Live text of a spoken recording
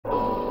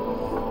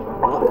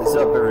What is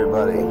up,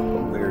 everybody?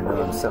 We are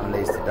doing 7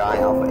 Days to Die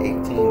Alpha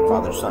 18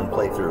 Father-Son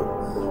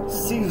playthrough,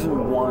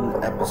 Season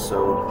 1,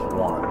 Episode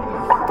 1.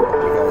 Hope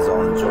you guys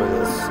all enjoy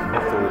this, and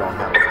hopefully we don't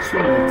have too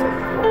many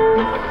technical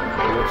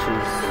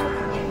glitches,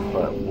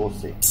 but we'll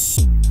see.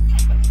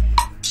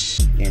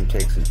 Game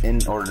takes an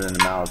inordinate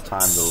amount of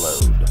time to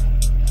load.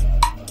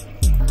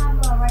 I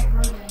have the right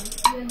version.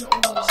 You have the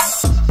old one.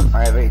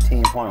 I have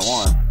 18.1.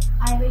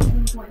 I have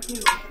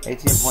 18.2.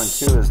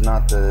 18.2 is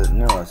not the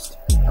newest.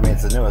 I mean,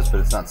 it's the newest, but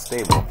it's not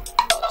stable.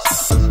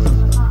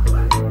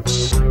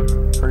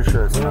 Pretty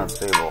sure it's not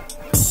stable.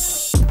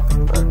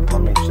 But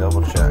let me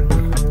double check.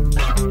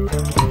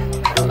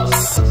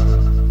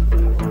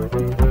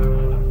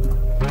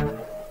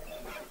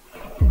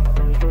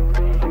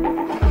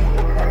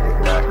 Gotta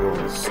get back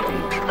over to Steam.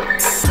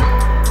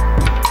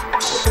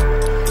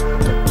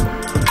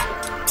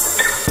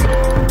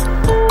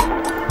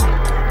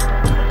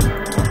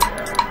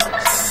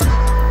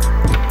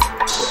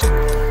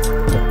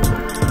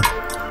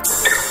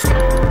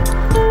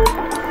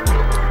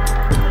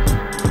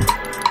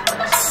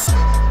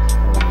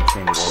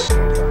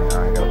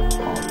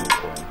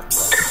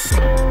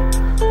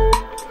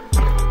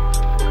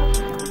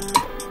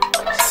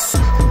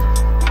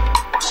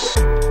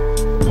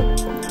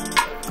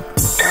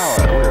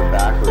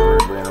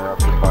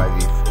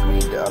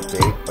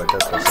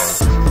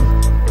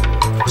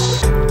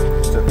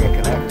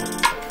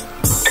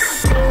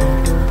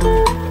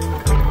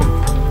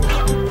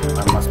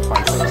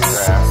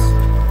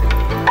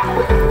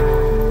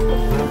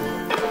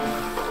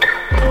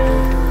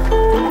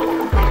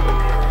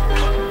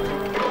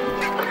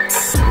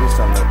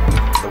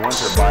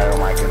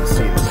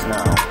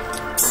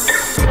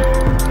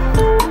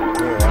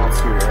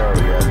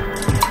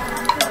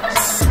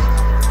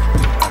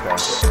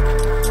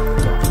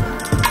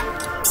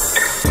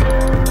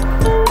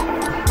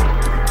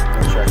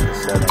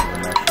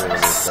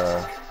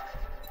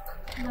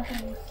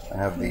 I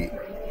have the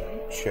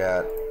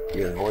chat.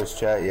 Yeah, voice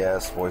chat,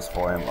 yes. Voice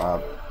volume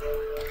up.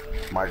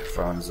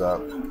 Microphone's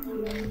up.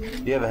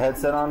 Do you have a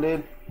headset on,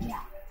 dude? Yeah.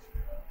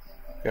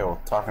 Okay,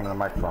 well, talking to the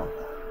microphone.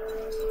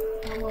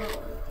 Hello.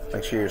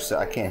 Make sure you're.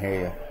 I can't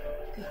hear you.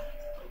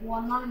 Well,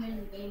 I'm not in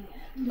the game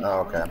yet.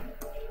 Oh, okay.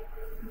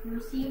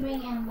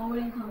 Receiving and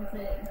loading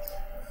confidence.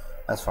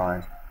 That's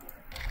fine.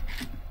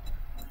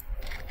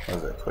 What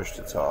is it? Push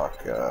to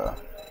talk.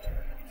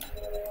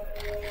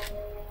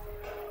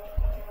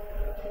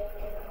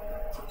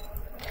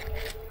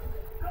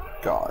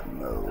 God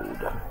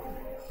mode.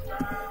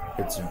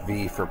 It's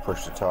V for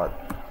push to talk.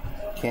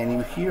 Can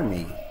you hear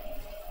me?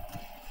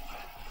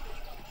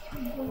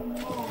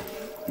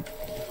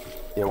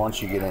 Yeah,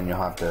 once you get in, you'll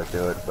have to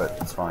do it, but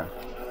it's fine.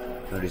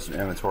 Gonna do some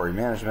inventory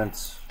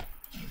management.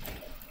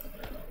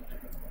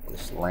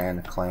 This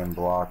land claim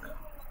block.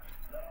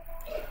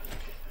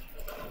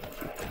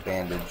 Keep the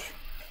bandage.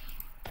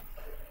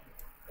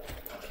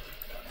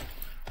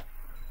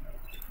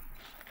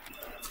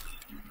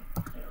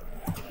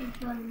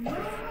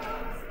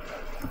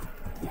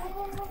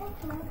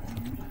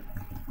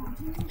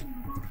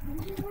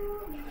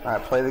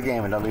 Alright, play the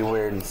game and don't be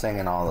weird and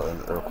singing all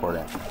the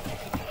recording.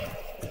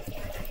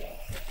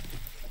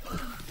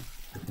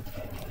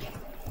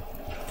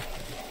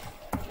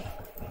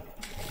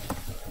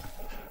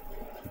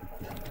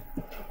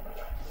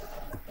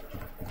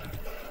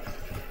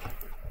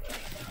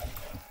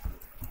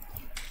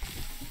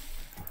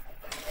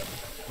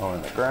 Oh,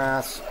 in the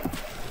grass.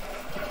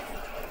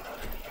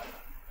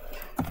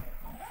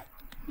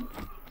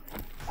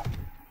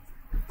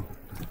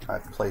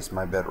 I've placed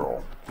my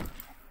bedroll.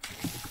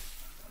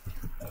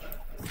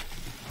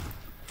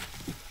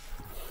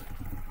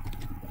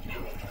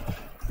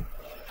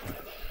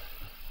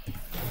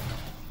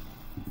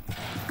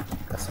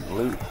 Got some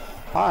loot.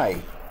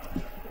 Hi.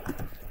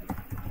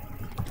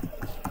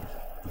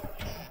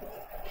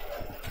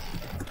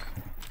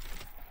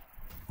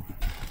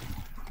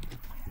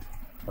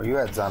 Where you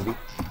at, zombie?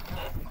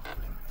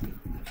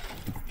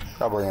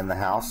 Probably in the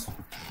house.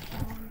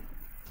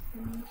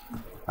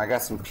 I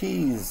got some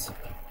peas.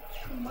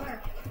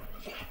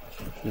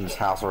 In this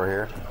house over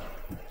here.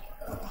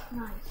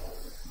 Nice.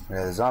 We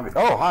got a zombie.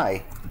 Oh,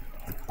 hi.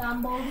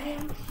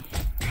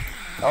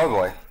 Oh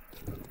boy.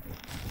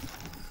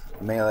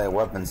 Melee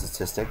weapon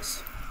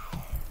statistics.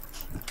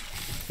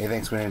 He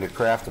thinks we need to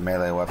craft a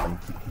melee weapon.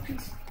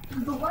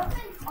 The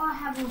weapons all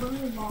have a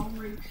really long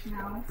reach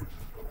now.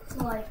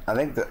 So like, I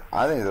think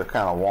they're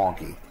kind of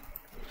wonky.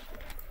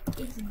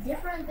 it's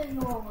different than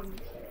normal.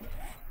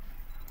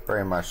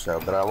 Very much so,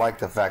 but I like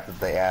the fact that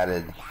they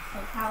added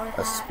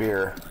a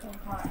spear.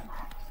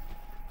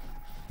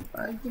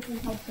 Like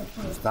different types of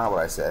plates. That's not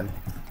what I said.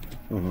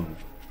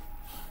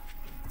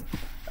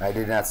 I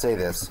did not say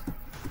this.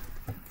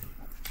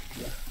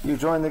 You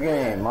joined the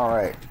game,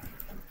 alright.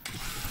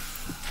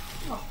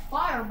 Oh,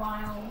 fire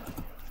biome.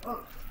 Oh.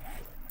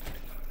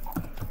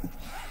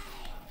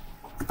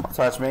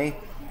 Touch me.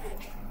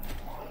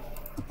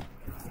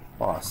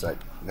 Hold on a sec.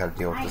 I gotta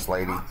deal with this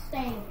lady.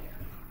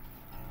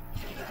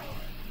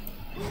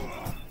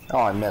 Oh,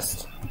 I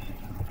missed.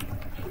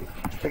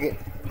 Pick it.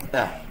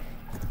 Ah.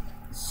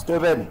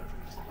 Stupid.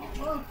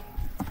 Look.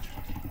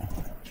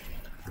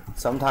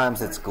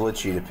 Sometimes it's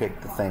glitchy to pick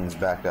the things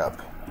back up.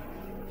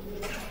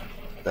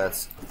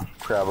 That's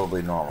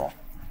probably normal.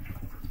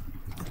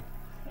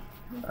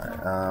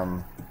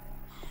 Alright,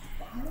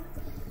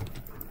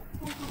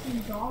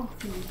 Dog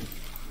food.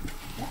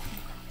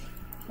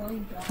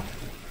 Dog.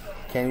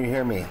 can you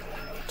hear me?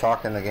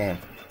 Talk in the game.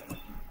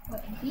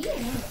 What, V or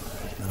no?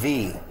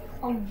 V.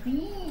 Oh,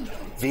 V.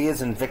 V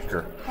is in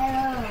Victor.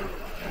 Hello.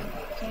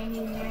 Can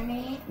you hear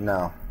me?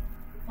 No.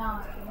 No.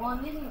 Well,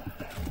 I'm using...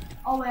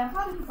 Oh, wait, I'm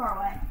probably too far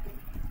away.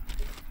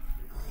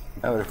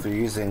 No, but if you're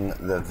using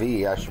the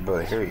V, I should be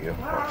able to hear you.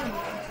 Where are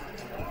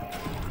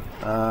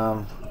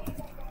you?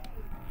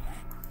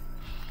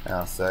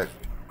 Now a sec.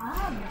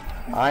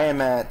 I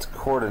am at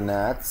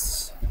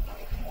coordinates.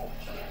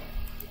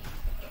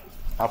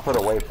 I'll put a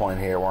waypoint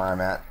here where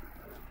I'm at.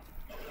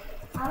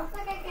 I don't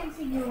think I can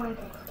see your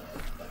waypoint.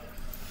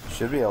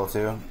 Should be able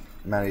to.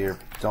 Maddie,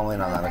 don't lean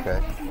on that,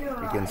 okay?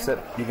 You can sit.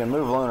 You can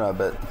move Luna,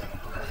 but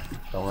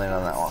don't lean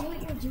on that See one.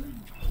 what you're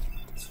doing.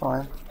 It's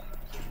fine.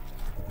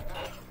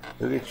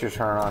 You'll get your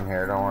turn on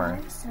here. Don't worry.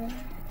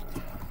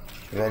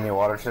 You had any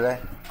water today?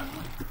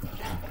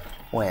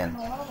 When?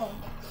 Oh.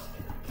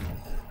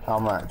 How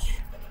much?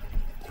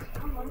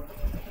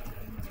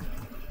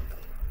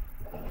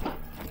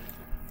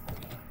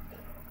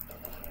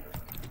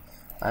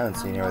 I haven't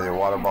seen you with your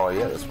water bottle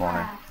yet this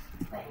morning.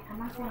 Wait, I'm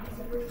not going to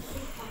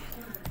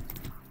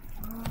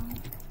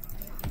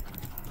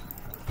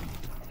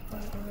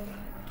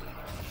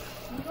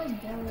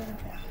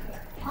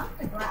pump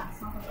the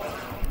grass, not the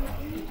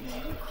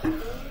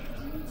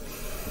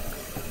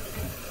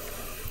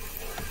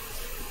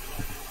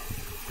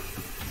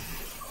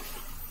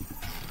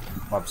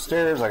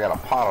Upstairs, I got a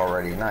pot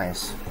already.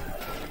 Nice.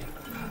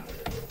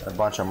 A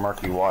bunch of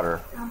murky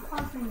water. I'm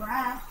pumping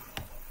grass.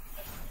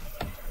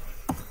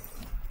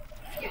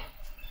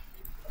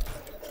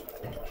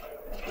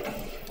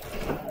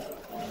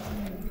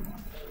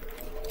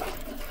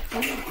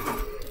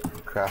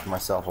 Craft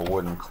myself a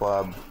wooden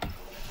club.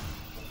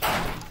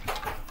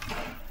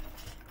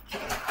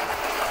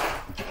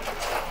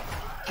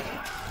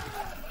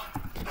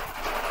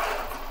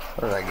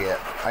 What did I get?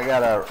 I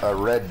got a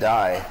red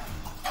dye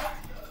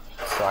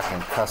so I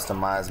can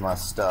customize my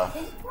stuff.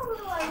 It's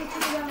probably like we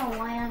should be on a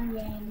land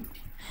game.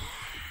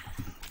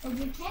 But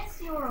you can't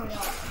see where we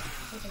are.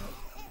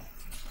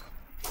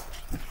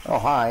 Oh,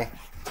 hi.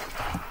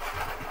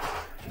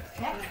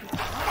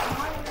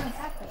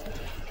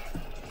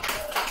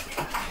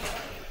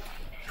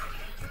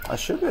 I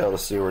should be able to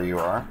see where you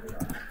are.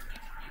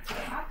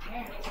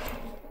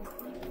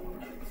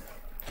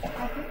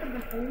 I picked up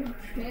an old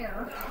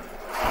chair.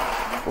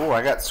 Oh,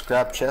 I got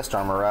scrap chest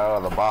armor right out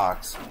of the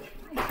box.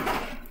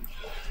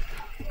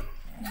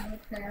 Another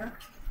chair.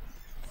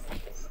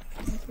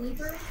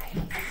 Sleeper.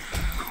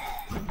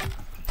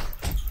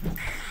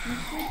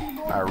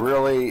 I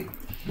really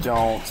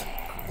don't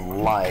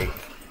like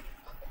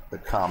the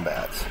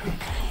combat.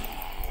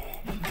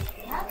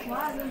 That's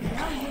why there's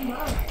dungeon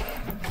mode.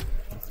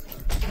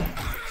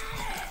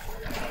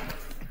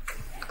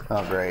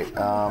 Oh, great.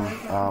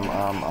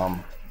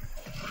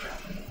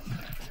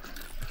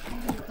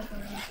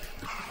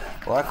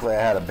 Luckily, I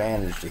had a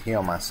bandage to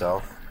heal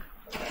myself.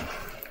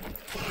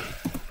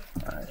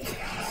 Alright,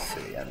 let's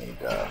see. I need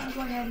I'm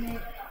going to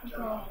admit,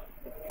 go.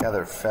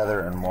 gather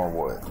feather and more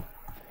wood.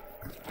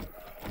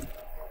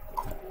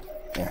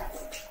 Yeah.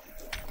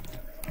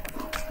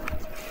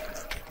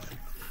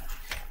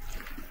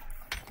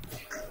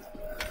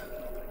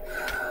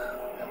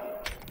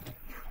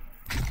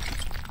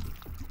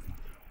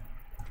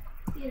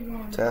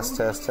 Test,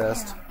 test,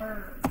 test.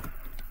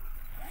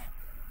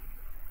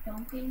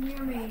 Don't get near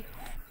me.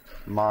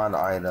 Mod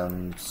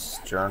items,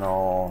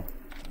 journal.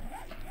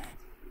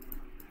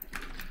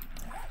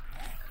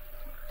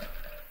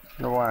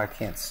 I wonder why I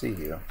can't see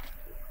you.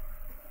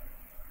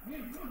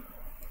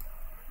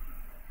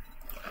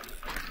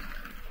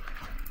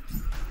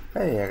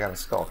 Hey, I got a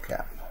skull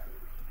cap.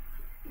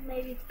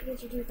 Maybe it's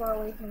because you're too far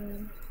away from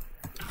me.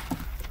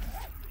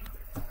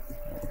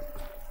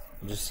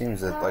 It just seems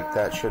that like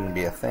that shouldn't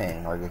be a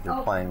thing. Like if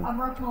you're playing. I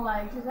broke my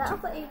legs. Is that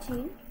alpha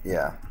 18?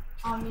 Yeah.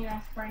 Oh, yeah,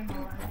 I sprained my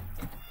leg.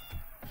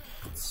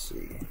 Let's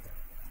see.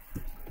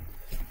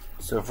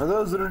 So for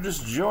those that are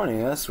just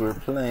joining us, we're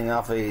playing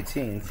Alpha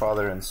 18,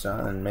 father and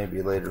son, and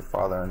maybe later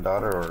father and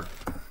daughter, or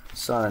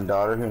son and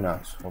daughter. Who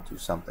knows? We'll do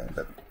something.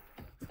 But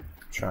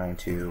trying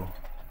to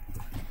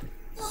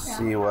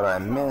see what I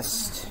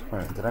missed.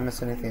 Wait, did I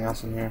miss anything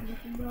else in here?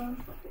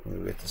 Let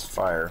me get this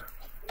fire.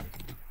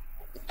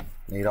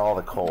 Need all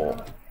the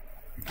coal.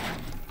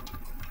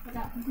 I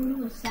got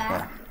glue a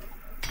sack.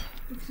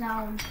 It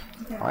sounds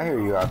I hear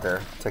you out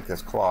there. Take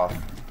this cloth.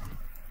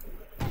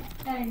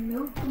 Got a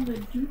note from the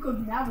Duke of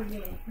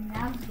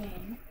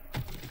Navsgane.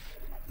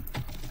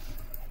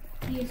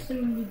 He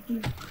assumed the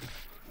Duke.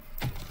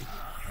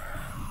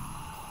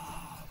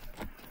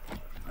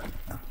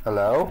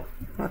 Hello?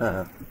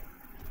 I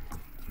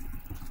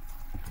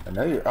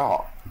know you're.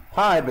 Oh,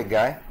 hi, big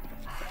guy.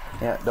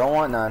 Yeah, don't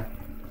want none.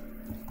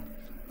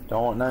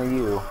 Don't know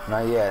you.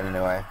 Not yet,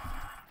 anyway.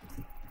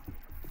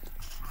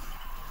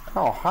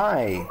 Oh,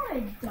 hi.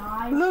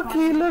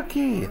 Looky,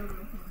 looky.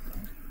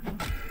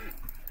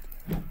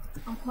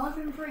 I'm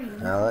punching trees.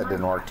 No, that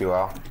didn't work too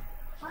well.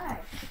 Alright.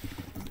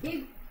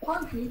 Big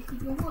punches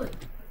keep your wood.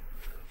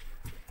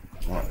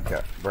 Oh, we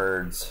got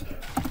birds.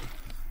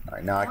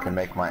 Alright, now I can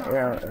make my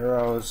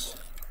arrows.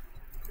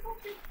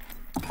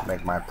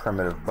 Make my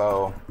primitive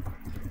bow.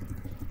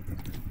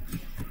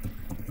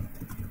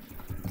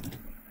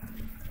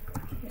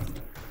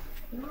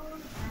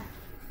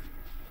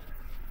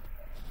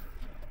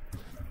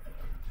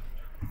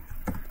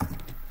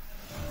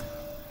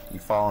 You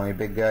follow me,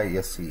 big guy?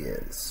 Yes, he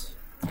is.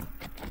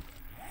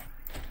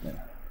 Yeah.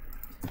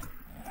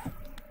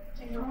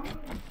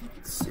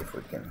 Let's see if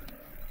we can.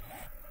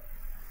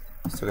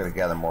 Still gotta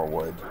gather more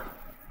wood.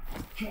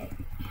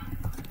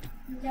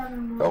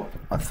 Oh,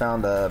 I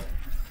found a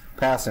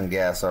passing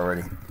gas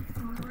already.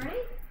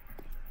 Alright.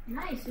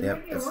 Nice.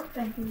 Yep,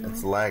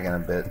 it's lagging a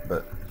bit,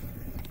 but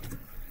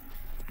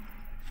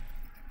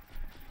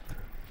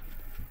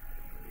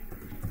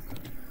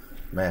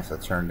may have to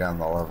turn down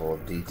the level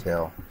of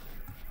detail.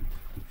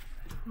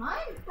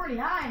 Mine's pretty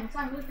high and it's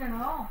not looking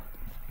at all.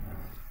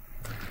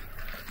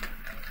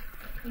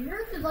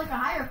 Yours is like a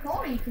higher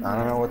quality. I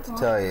don't know what to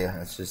tell you.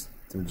 It's just,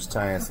 I'm just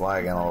telling you it's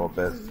lagging a little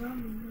bit.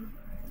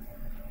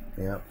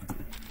 Yep.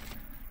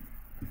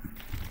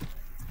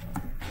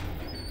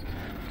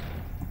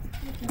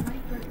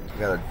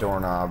 Got a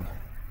doorknob.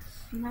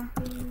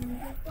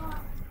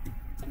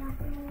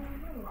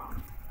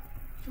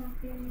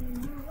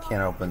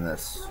 Can't open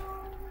this.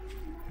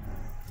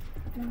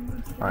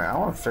 Alright, I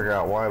want to figure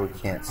out why we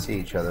can't see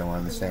each other when we're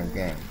in the same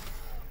game.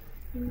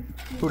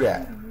 Who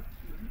dat?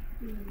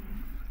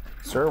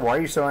 Sir, why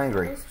are you so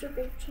angry? Mr.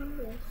 Big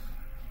Chungus.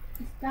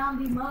 It's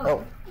zombie mode.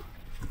 Oh.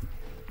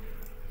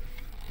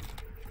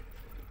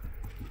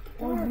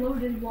 Or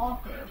loaded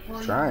walker.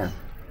 Trying.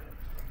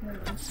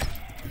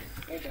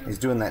 He's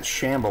doing that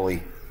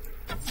shambly.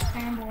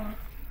 Shamble.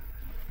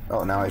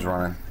 Oh, now he's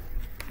running.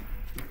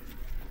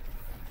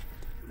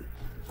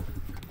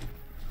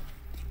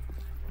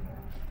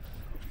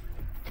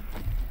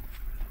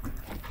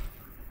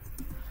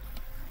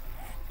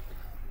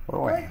 What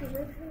away?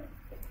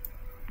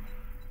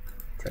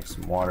 Drink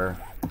some water.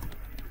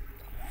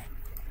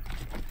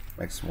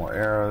 Make some more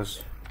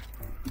arrows.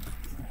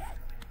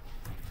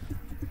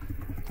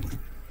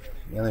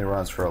 He only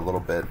runs for a little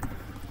bit.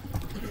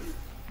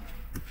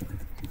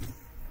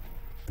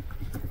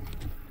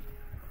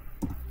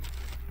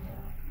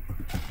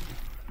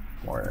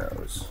 More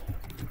arrows.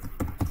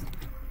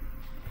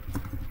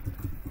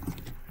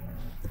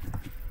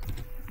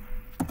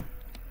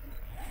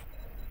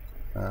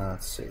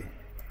 Let's see.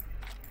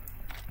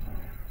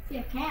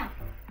 Yeah, camp.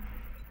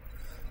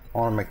 I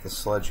want to make the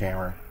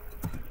sledgehammer.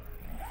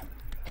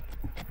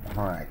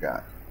 All right,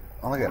 I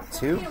only got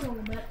two. A little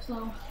bit,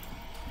 so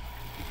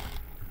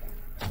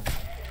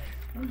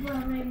I'm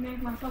gonna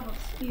make myself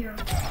a spear.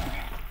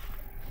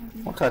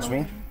 Don't touch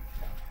me.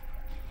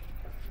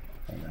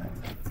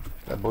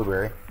 That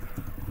blueberry.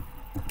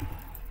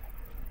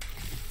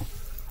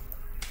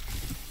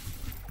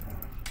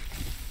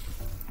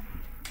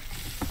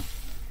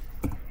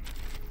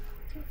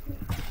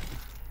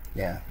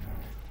 Yeah.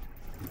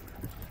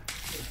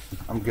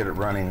 I'm good at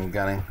running and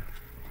gunning.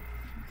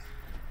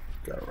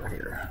 Go over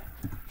here.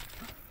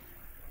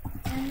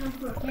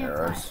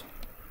 Arrows.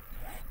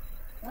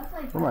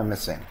 What am I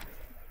missing?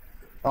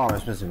 Oh, I'm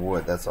just missing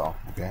wood, that's all.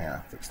 Okay, hang on,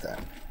 I'll fix that.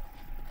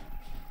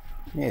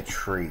 Give me a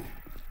tree.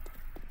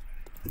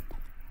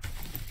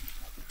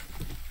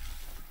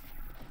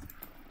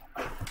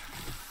 Found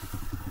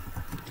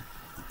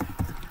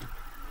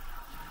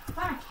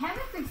a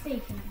chemistry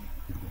station.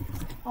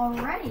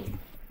 Already.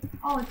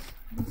 Oh,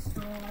 it's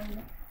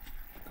destroyed.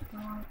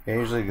 Yeah,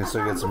 usually you can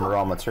still get some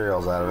raw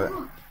materials out of it.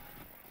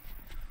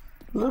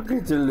 Look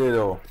at the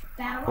little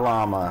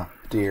llama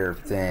deer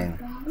thing.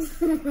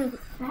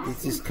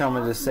 He's just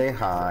coming to say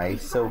hi.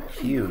 So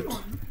cute.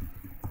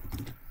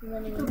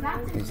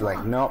 He's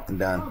like, nope, I'm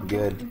done.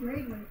 Good.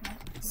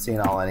 Seen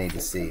all I need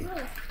to see.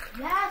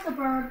 That's a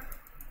bird.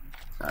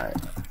 Alright.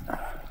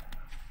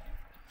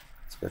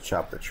 Let's go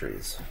chop the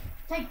trees.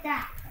 Take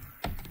that.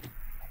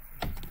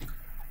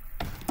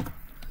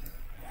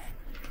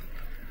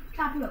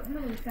 Chop you up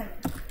really fast.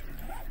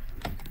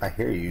 I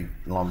hear you,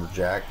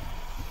 lumberjack.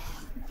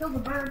 Kill the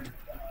bird.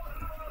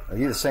 Are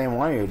you the same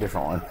one or are you a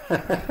different one?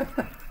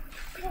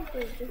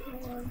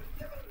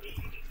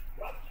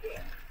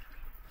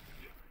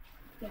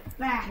 Get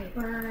back,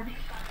 bird.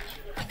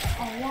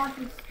 I'll launch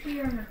a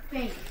spear in her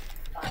face.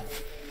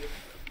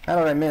 How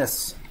did I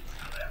miss?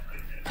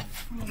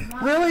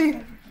 Really?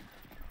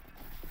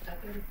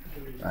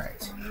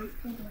 Alright.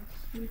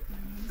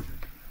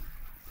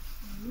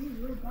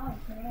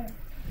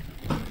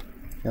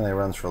 He only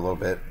runs for a little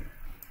bit.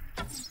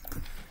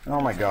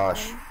 Oh my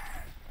gosh.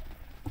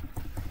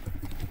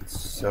 It's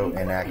so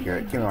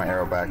inaccurate. Give me my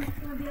arrow back.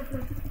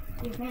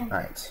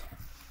 Alright.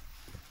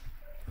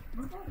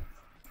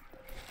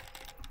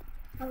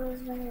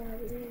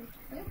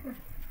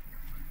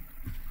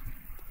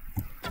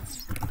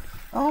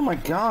 Oh my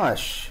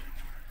gosh.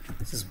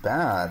 This is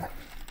bad.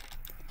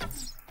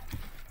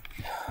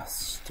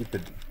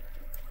 Stupid.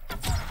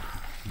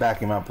 Back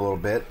him up a little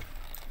bit.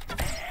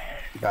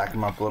 Back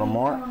him up a little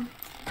more.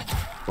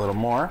 A little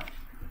more.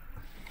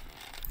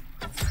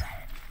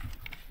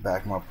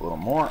 Back him up a little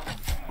more.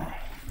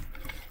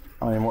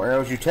 How many more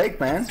arrows you take,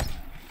 man?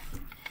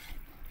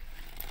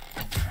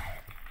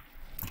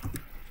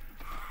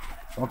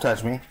 Don't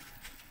touch me.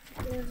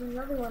 There's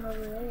another one over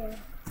there.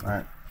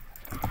 Alright.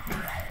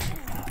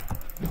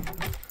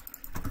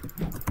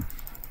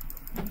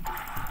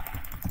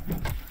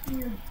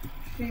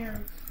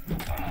 Here,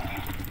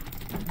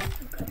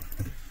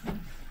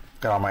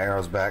 Got all my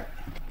arrows back.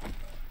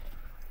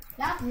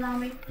 that's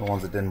zombie. The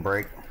ones that didn't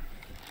break.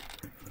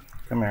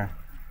 Come here.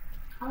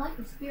 I like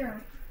the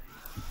spear.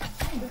 The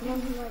one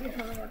who might be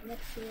coming up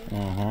next to you.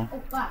 Mm-hmm.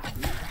 Oh, fuck.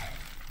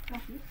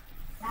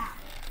 That.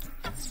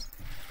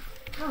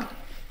 Oh,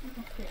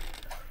 that's it.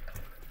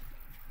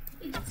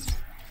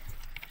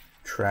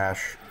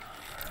 Trash.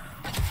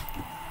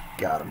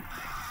 Got him.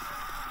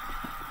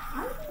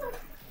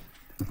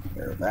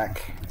 Arrow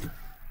back.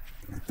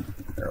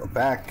 Arrow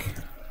back.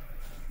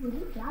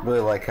 Really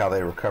like how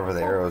they recover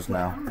the arrows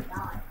now. Wait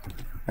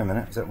a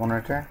minute, is that one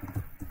right there?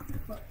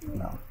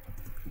 No.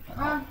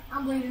 I'm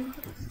bleeding.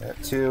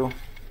 Got two.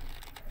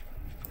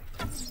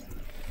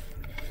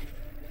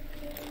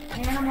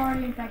 And I'm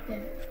already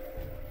infected.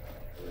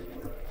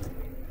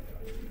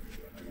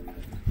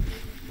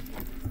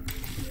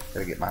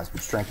 Gotta get my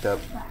strength up.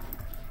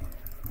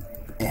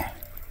 Yeah.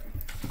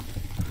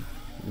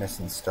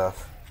 Missing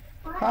stuff.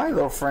 Hi,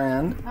 little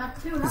friend.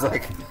 He's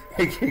like,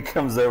 he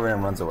comes over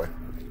and runs away.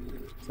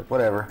 It's like,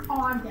 whatever.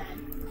 Oh, I'm dead.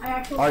 I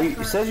actually.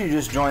 Oh, it says you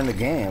just joined the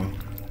game,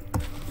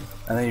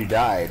 and then you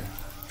died.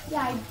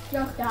 Yeah, I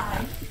just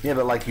died. Yeah,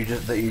 but like you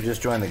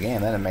just joined the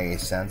game. That didn't make any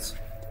sense.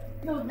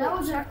 No, that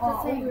was Check the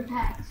over thing.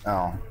 text.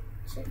 Oh,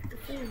 Check the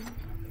thing.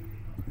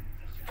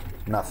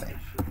 nothing.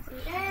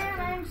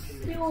 And I'm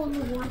still in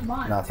the worst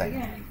month. Nothing.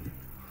 Again.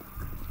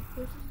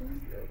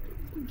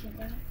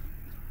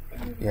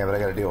 Yeah, but I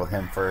gotta deal with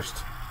him first.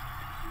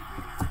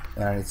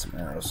 And I need some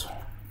arrows.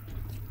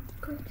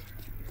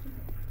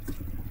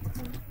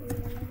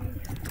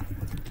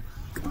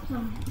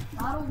 Some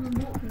bottles and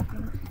bolt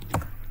pistons.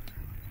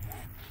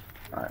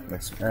 Alright,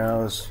 make some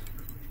arrows.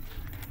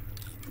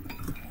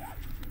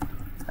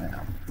 Hang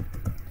on.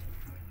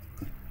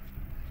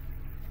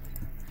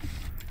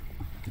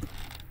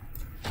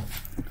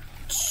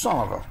 Son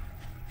of a...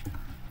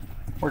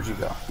 Where'd you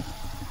go?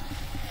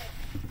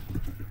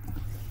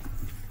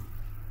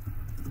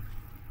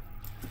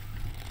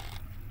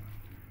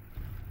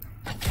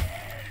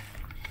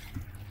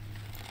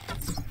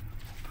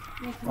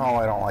 Oh,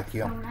 I don't like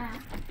you. I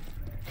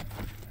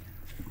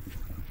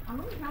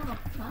don't have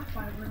a plant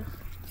fibers.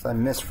 So I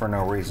miss for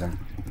no reason.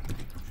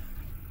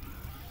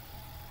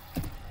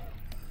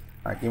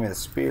 Alright, give me the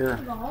spear.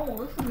 The hole.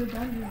 This is a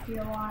dungeon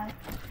POI.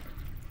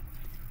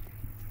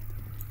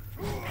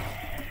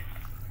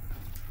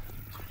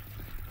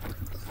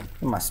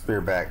 Give my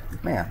spear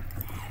back. Man.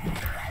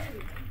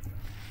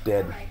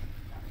 Dead.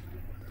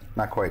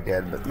 Not quite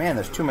dead, but man,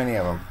 there's too many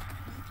of them.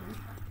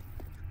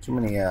 Too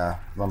many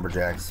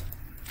lumberjacks.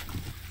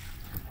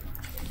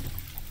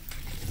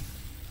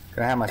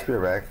 Can I have my spear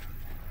back?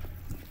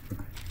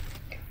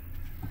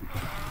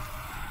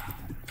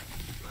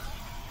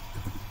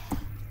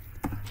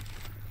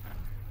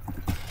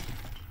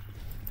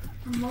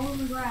 I'm mowing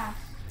the grass.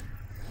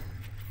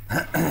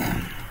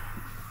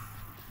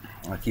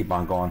 I'll keep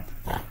on going.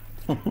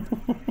 Is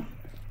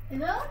there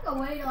like a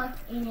way to like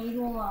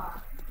enable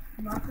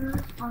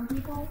markers on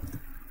people?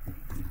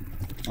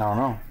 I don't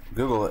know.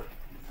 Google it.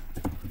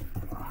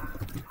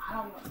 I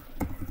don't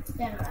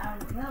know. I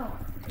don't know.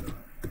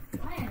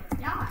 I am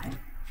gonna die.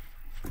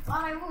 But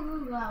I will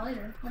Google that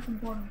later. That's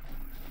important.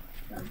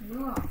 Because we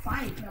want to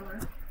fight each other.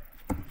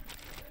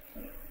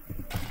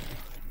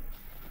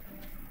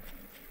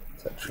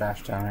 Is that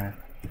trash down here?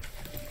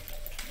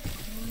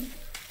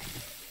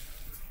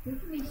 We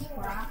can be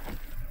scrap.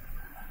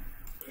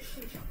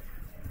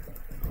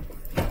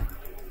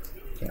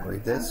 Can't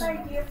read this?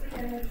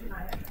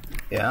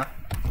 Yeah?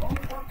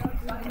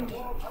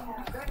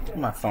 Where's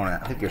my phone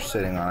at? I think you're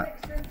sitting on it.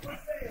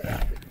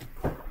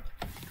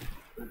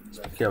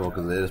 Just be careful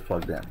because it is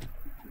plugged in.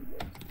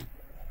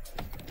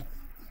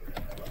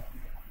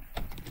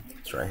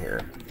 It's right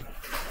here.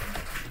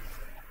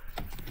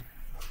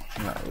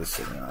 I'm not really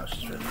sitting on it, it's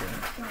just right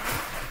there.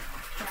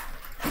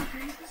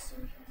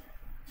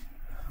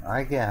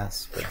 I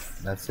guess, but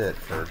that's it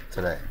for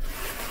today.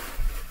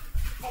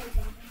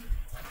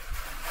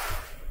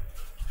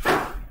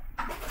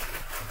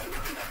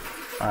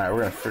 Alright, we're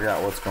going to figure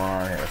out what's going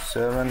on here.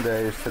 7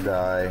 days to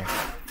die.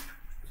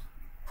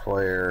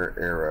 Player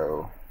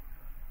arrow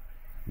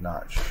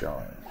not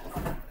showing.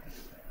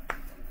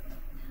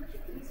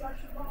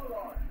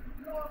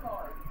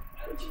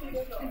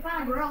 I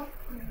found a grill.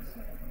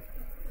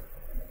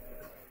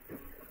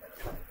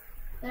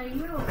 There,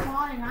 you have a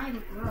quad and I have a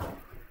grill.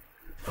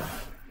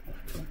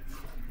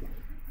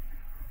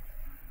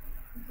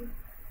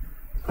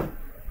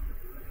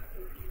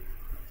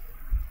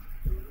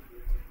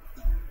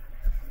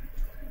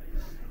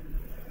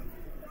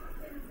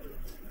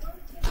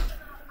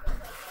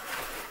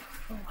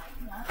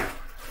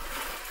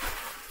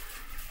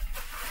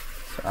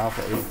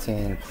 Alpha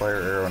 18,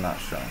 player arrow not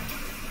shown.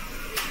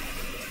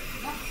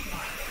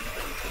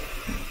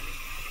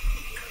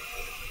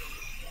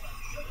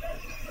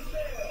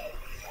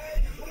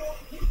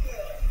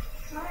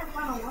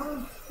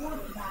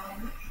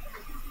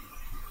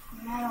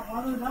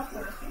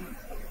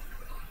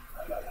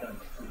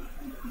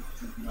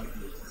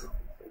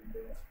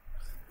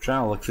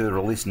 Trying to look through the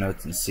release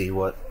notes and see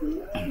what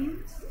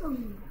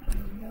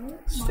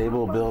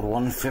stable build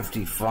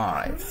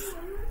 155.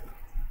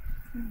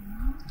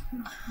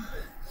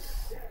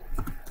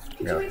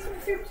 Did you eat some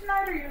soup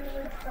tonight, or you gonna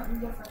eat something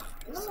different?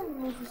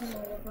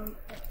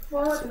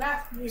 Well, what's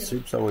that for you?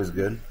 Soup's always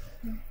good.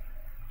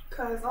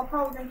 Because I'll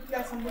probably make you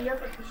guys something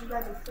different because you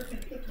guys are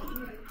freaking picky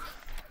eaters.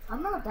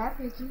 I'm not that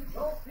picky.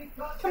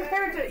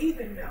 Compared to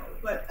Ethan, no,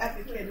 but as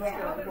a kid,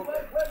 still.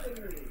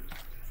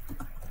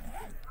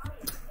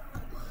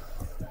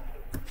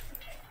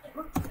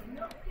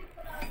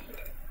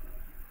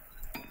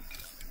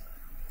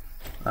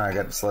 Alright, I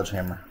got the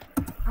sledgehammer.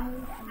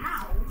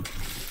 Ow.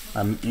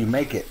 You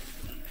make it.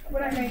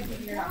 What I made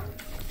here.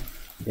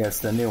 Yeah, it's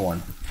the new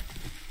one.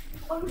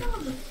 Oh, no,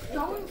 the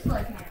stone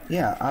sledgehammer.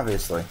 Yeah,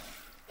 obviously.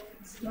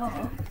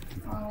 No.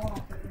 Oh.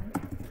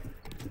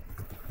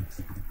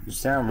 You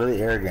sound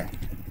really arrogant.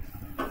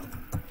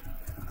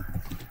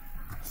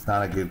 It's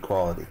not a good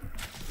quality.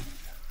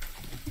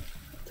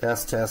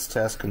 Test, test,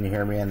 test. Can you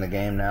hear me in the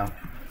game now?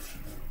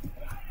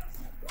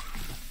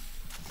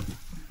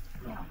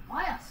 Yeah,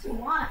 why a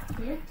SWAT,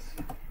 kids?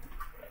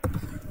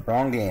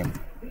 Wrong game.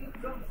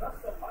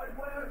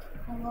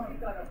 Hello.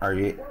 Are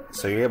you?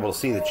 So you're able to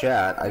see the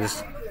chat. I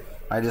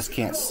just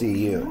can't see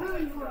you.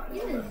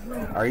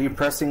 Are you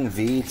pressing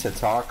V to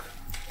talk?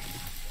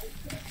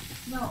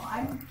 No,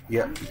 I'm...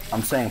 Yep.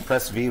 I'm saying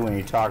press V when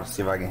you talk to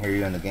see if I can hear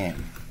you in the game.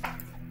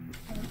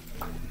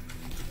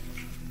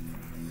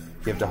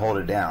 You have to hold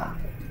it down.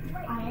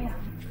 I am.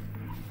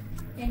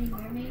 Can you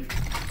hear me?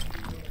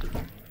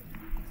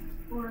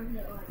 Or is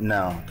it like...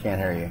 No, can't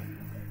hear you.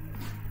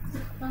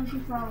 Don't you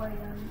probably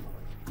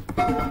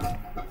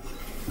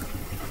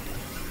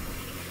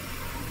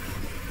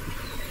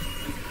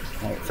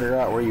Alright, figure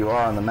out where you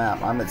are on the map.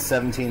 I'm at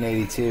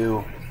 1782,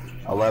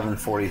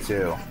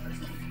 1142.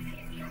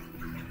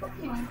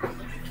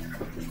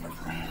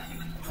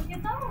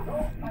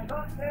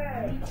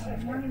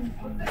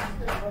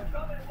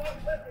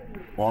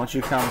 Why don't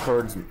you come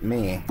towards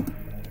me?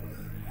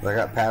 I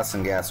got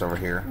passing gas over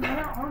here.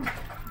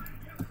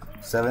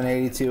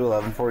 782,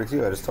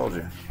 1142, I just told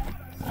you.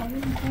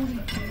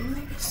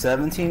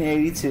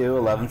 1782,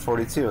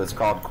 1142. It's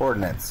called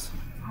coordinates.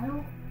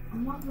 I'm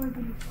not going to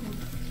do this.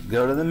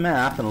 Go to the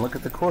map and look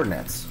at the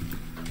coordinates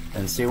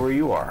and see where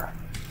you are.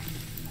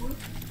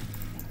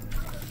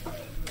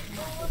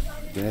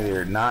 You can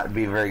either not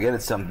be very good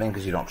at something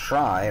because you don't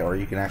try, or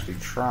you can actually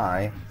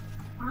try.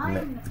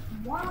 I'm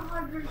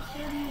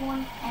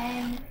 131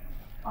 and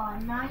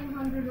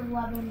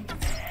 911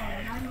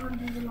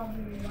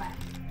 left.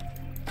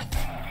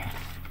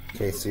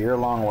 Okay, so you're a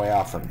long way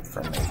off from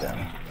me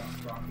then.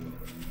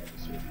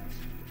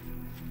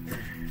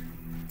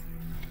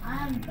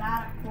 I'm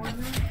bad at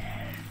coordinates.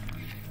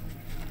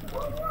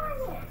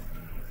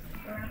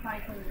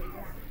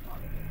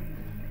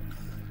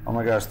 Oh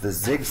my gosh, the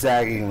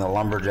zigzagging the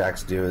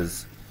lumberjacks do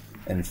is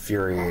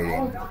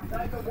infuriating.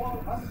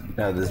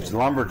 No, the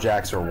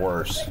lumberjacks are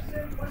worse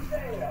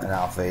than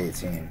Alpha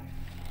 18.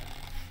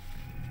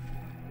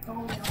 But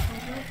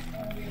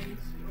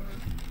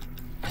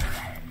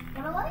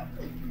I like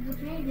the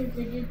changes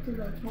they did to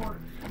the torch.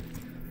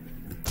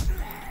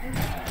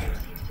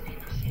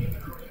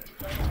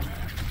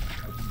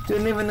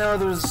 Didn't even know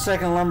there was a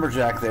second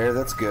lumberjack there.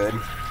 That's good.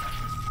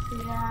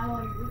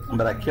 Yeah,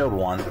 But I killed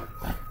one.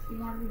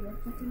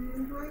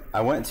 I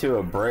went to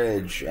a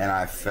bridge and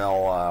I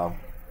fell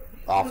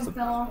off the.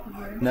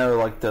 bridge. No,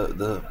 like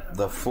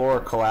the floor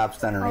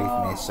collapsed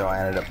underneath me, so I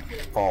ended up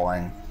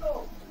falling.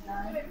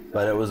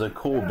 But it was a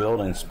cool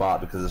building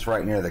spot because it's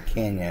right near the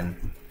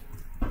canyon.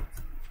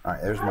 All right,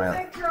 there's my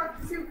Egg drop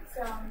soup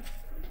sound.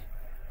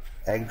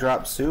 egg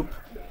drop soup.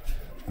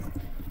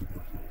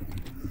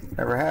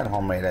 Never had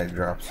homemade egg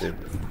drop soup.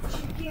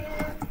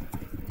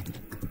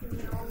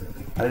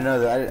 I didn't know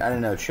that. I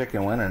didn't know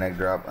chicken went in egg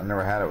drop. I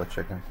never had it with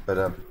chicken, but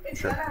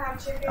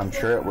I'm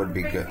sure it would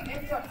be good.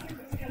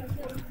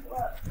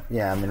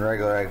 Yeah, I mean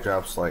regular egg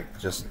drops like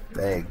just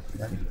egg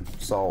and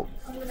salt.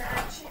 I'm gonna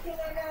add chicken in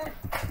it.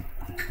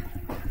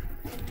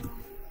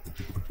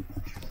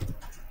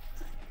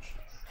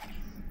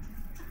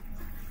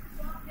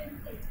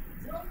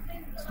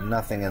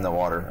 Nothing in the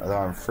water, although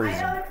I'm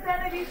freezing. I know it's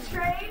gonna be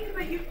strange,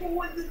 but you pull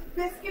with the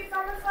biscuits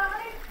on the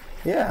side.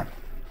 Yeah.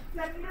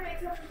 I need to make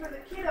something for the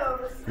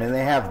kiddos. I mean,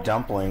 they have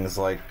dumplings,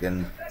 like,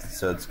 and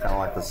so it's kind of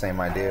like the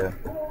same idea.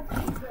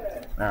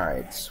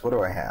 Alright, what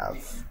do I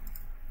have?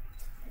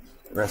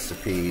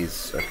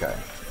 Recipes, okay.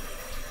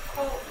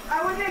 Oh,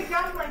 I would make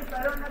dumplings, but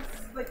I don't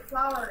have, like,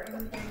 flour or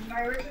anything.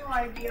 My original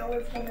idea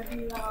was gonna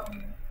be,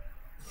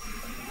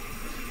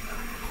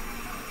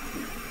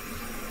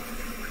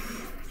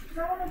 I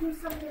want to do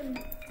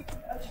something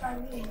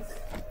Chinese.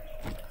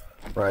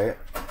 Right.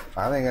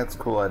 I think that's a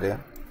cool idea.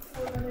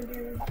 We're gonna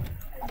do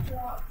a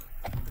drop.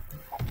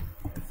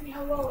 See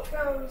how low it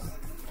goes.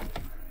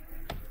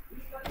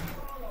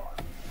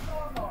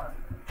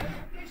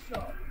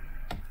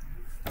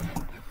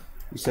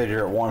 You said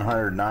you're at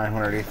 100,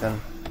 900, Ethan?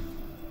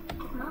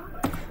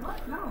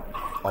 What? No.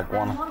 Like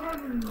one?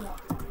 101.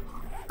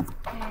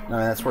 No,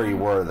 that's where you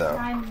were, though.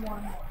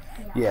 91.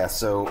 Yeah,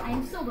 so...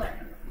 I'm still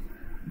there.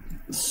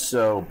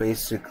 So,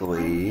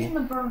 basically... I'm in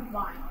the burnt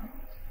vinyl.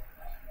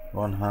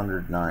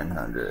 100,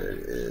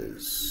 900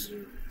 is...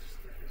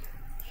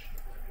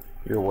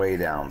 You're way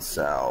down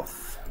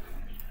south.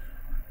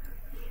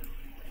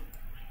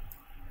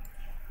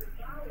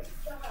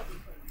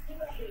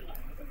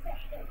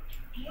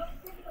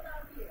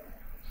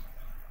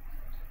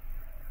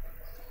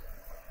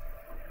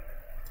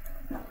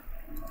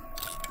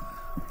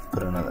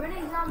 Put another...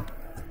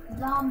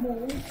 I'm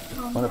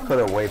gonna put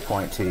a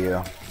waypoint to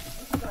you.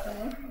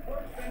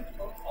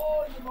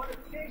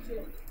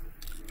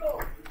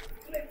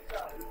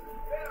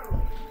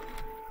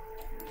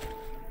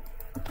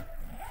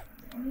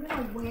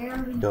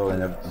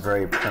 Building a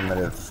very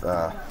primitive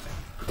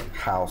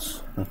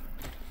house. So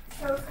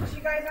since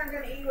you guys aren't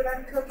gonna eat what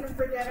I'm cooking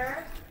for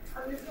dinner,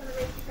 I'm just gonna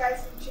make you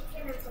guys some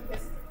chicken and some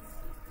biscuits.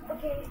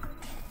 Okay.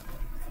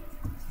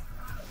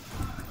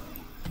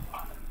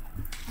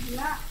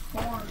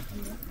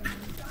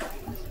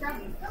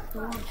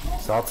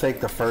 So I'll take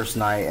the first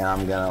night and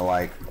I'm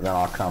gonna then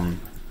I'll come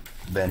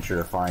venture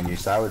to find you.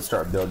 So I would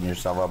start building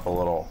yourself up a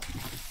little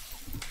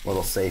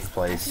safe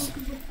place.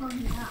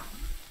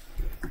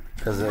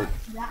 Because I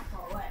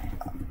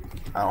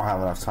don't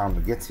have enough time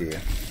to get to you.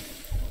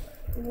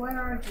 Where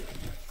are you?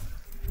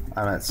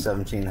 I'm at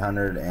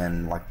 1700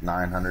 and like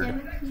 900.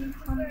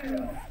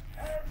 1700.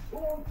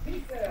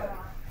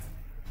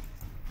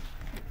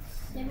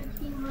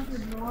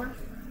 1700 north.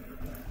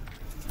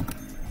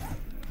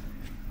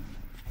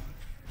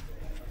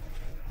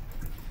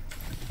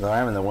 Though I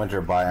am in the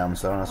winter biome,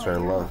 so I don't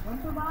necessarily love.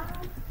 Winter biome? I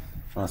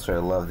don't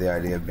necessarily love the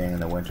idea of being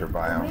in the winter I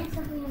biome. made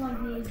something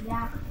like the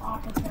exact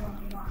opposite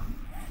of the biome.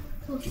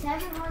 So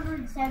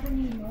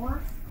 770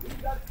 north.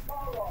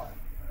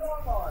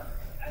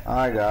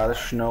 I got a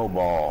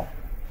snowball.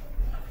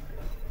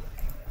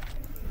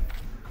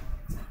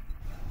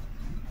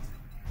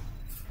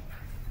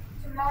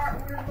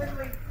 Tomorrow we're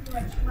literally pretty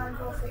much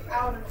mindlessly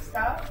out of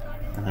stuff,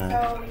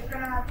 so you're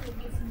gonna have to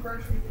get some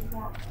groceries as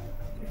well.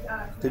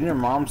 Didn't your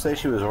mom say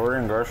she was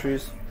ordering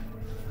groceries?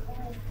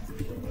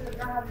 We're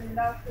gonna have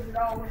enough because it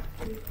all went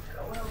to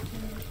oil.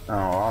 Oh,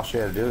 all she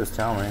had to do is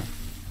tell me.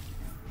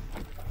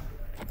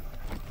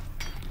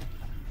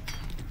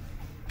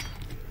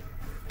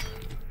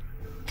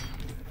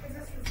 Because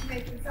this was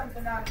making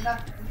something out of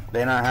nothing.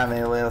 They not have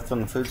any left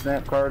on the food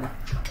stamp card?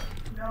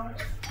 No.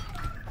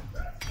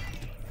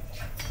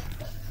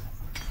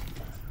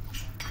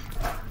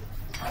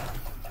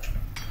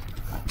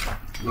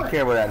 Be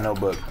careful with that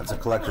notebook. That's a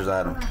collector's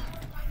item.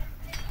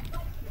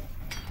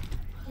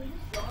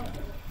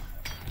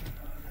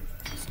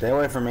 Stay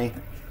away from me.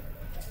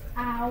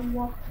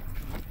 Ow.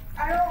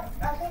 I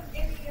think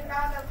any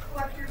amount of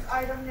collector's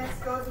itemness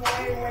goes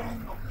away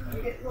when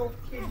you get little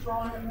kids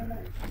drawn in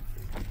it.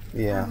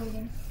 Yeah.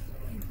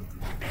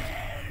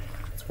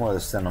 It's more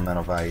the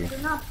sentimental value. They're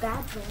not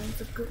bad drawings,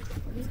 they're good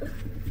drawings.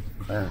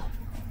 Yeah.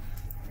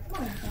 I'm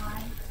gonna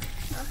die.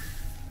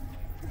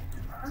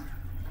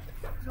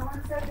 No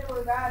one said they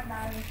were bad,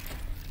 Maddie.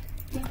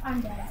 Yeah,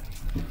 I'm dead.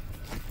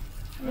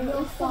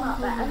 No, it's still not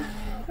bad.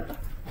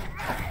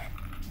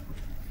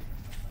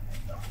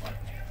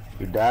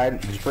 You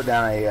died? Did you put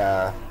down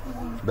a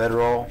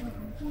bedroll?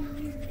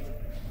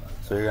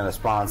 So you're gonna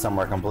spawn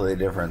somewhere completely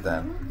different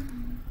then.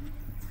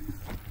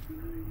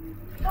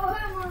 Oh,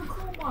 that was a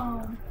cool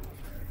bomb.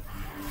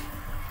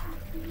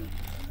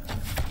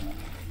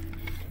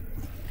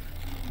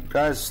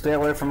 Guys, stay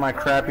away from my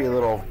crappy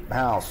little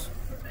house.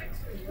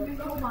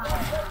 Cool bomb.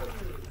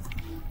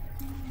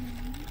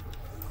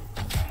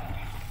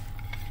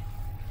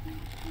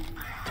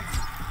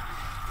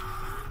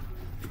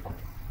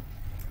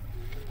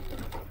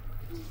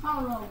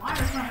 Oh, the wire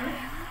cutter.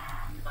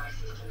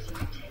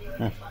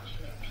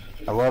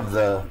 I love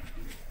the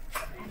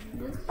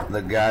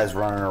guys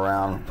running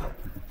around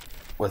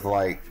with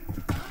like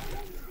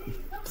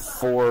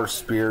 4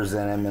 spears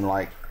in him and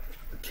like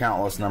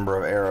countless number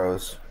of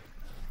arrows.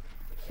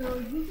 So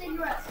you said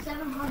you're at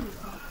 700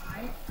 something,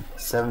 right?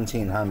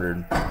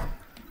 1700.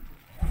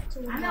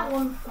 I'm at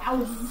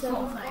 1,000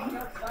 something.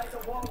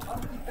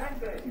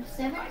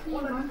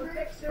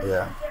 1,700?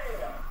 Yeah.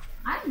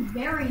 I'm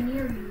very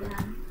near you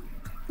then.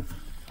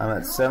 I'm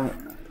at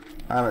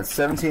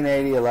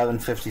 1780,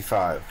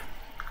 1155.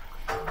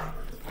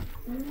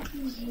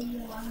 1780,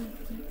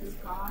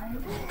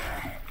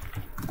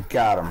 1155.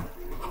 Got him.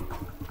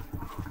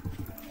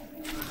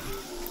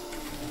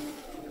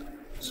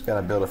 Just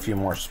gotta build a few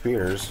more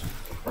spears.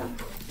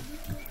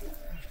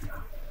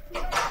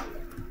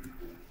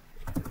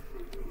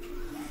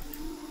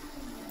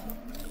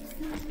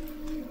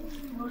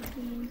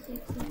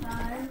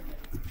 1465.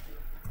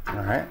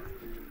 Alright.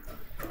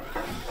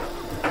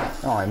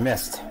 Oh, I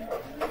missed.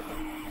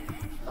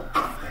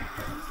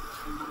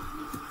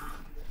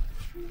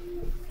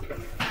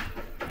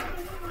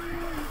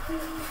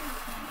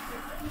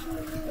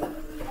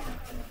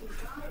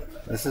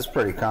 This is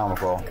pretty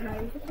comical.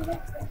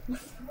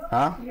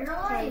 Huh? You're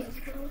right.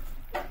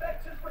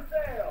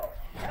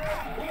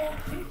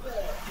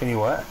 Can you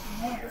what?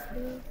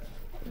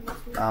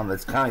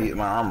 It's kind of eating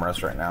my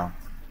armrest right now.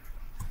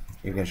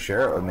 You can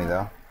share it with me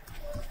though.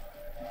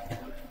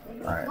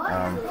 Alright,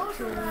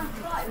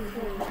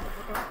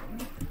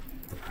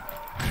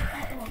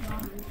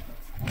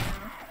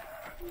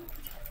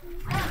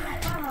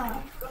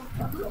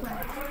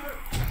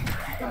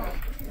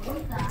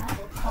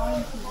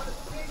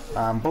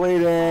 I'm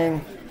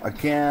bleeding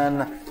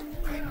again.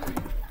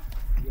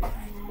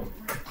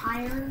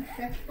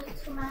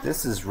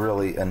 This is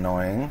really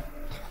annoying.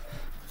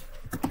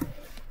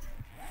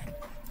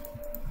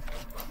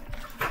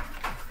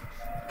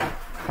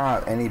 I don't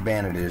have any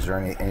bandages or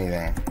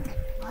anything.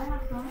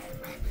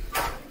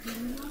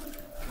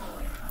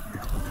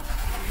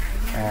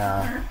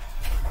 Yeah.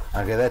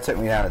 Okay, that took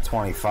me down to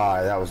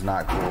 25. That was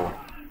not cool.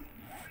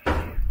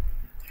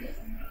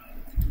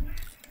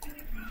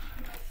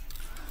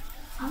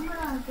 I'm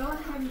gonna go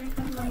ahead and make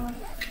them donut.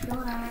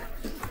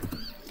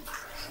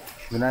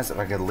 It'd be nice if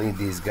I could lead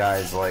these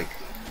guys like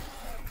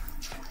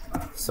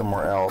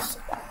somewhere else.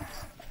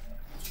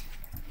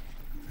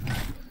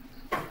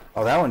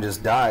 Oh, that one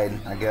just died,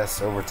 I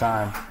guess, over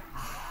time.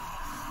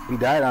 He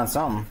died on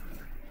something.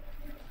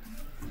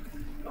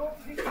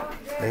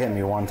 They hit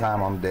me one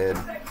time, I'm dead.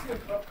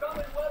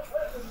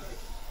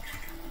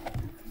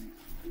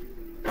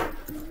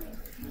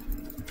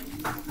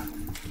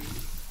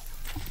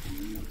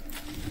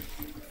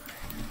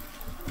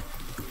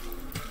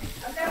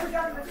 I've never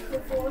done this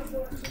before,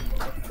 so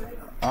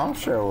I'm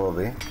sure it will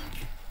be.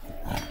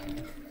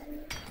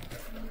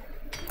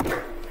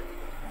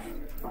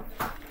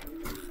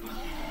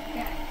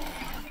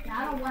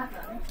 Not a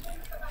weapon.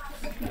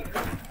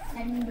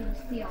 Heading into the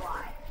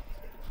CLI.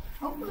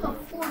 Hopefully the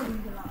floor will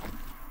get up.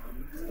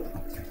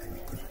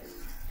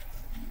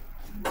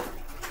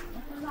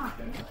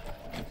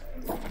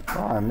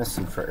 Oh, I'm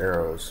missing for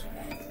arrows.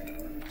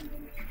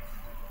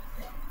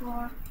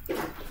 Floor.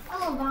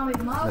 Hello,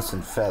 zombie mug.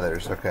 Missing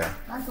feathers, okay.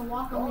 Like to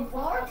walk on the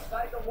floor? Up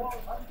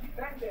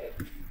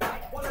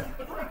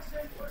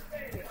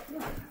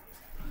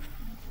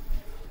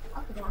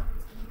the door.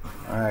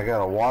 Alright, I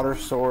got a water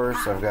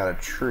source, I've got a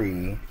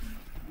tree.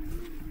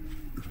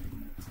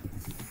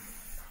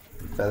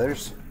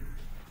 Feathers?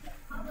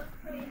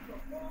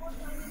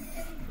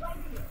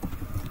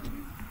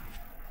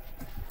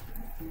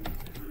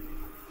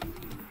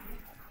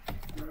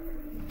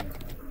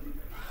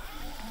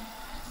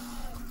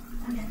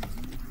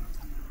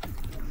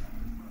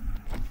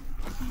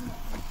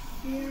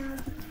 Here.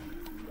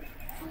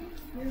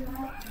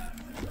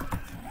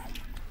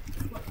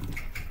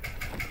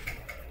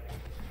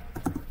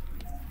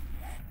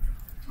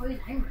 Oh, he's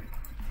angry.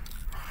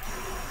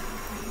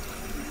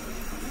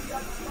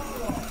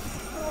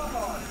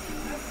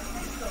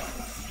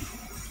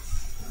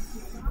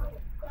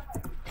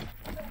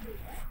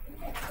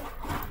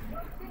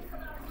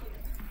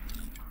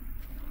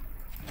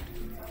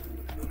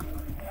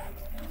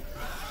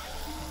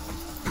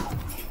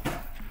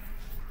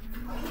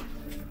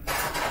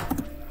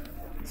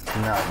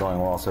 Not going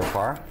well so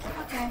far.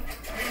 Okay,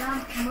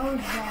 now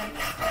mode's dead.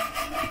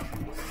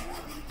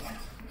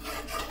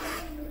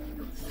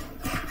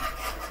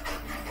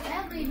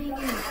 And leaving you.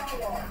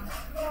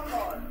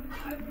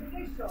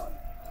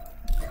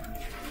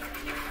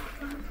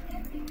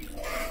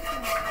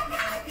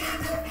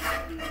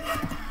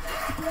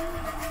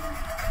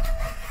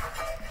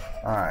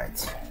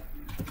 Alright.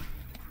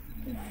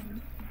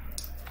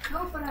 No,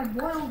 but I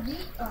boiled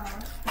meat.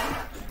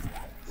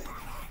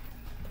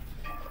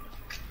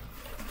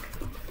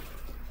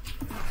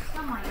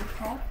 Not my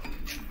fault.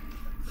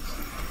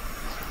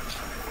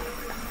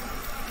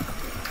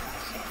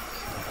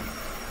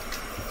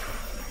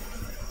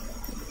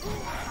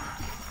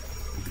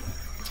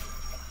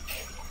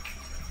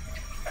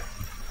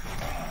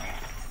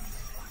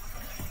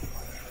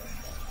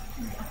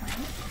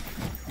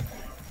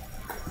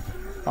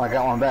 Oh, I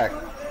got one back.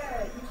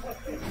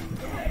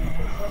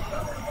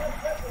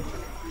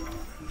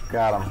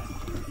 Got him.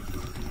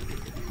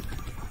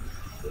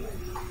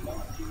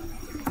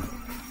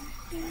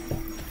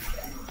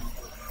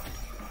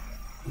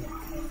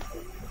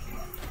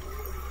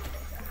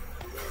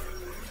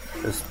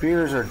 The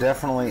spears are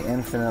definitely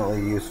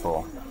infinitely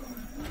useful.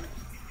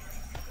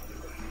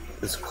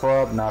 This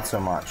club, not so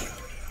much.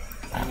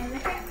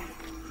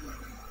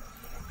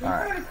 Alright. They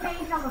sort of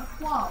changed how the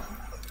club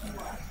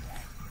was.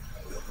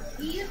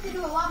 He used to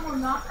do a lot more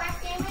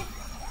knockback damage.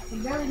 He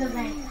really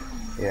doesn't.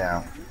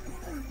 Yeah.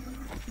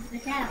 They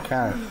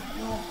kind of.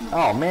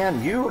 Oh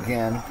man, you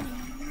again.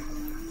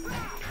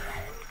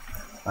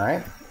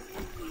 Alright.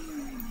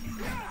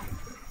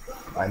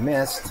 I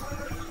missed.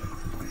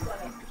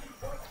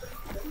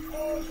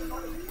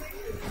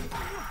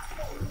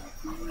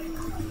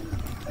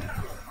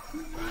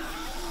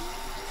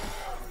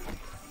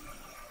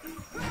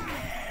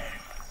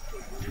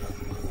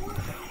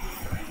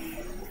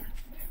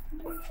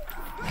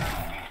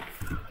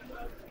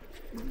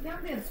 There's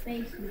gonna be a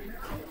space in it,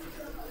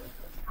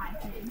 I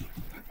think.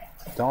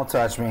 Don't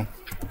touch me.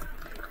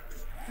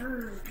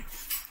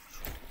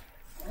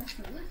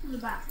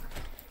 back.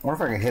 I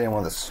wonder if I can hit him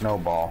with a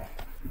snowball.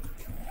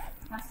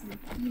 That's some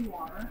key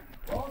water.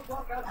 Don't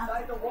walk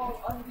outside the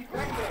wall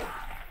undefended.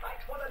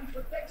 High quality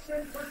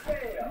protection for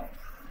sale.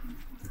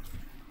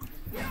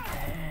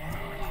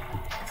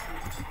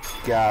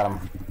 Got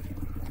him.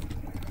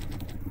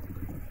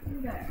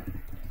 Okay.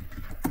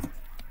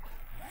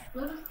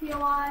 Go to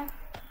POI.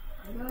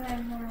 And go ahead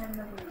and run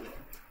another video.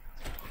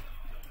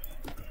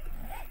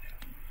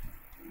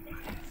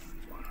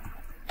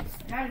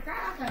 Try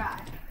not to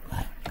die.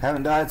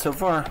 Haven't died so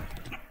far.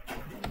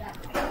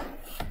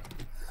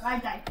 I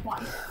died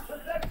twice.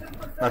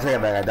 I'll take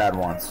it back, I died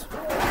once.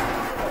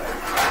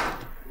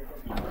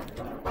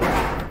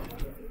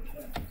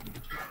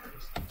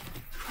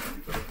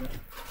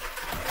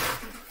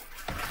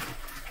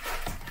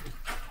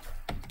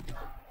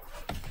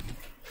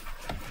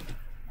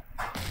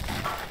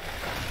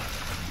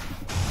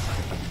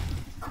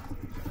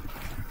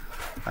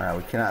 Alright,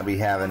 we cannot be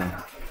having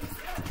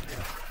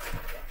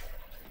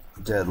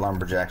dead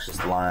lumberjacks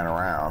just lying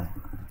around.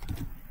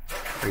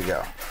 Where'd he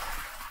go?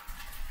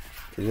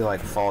 Did he like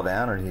fall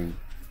down or did he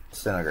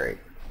disintegrate?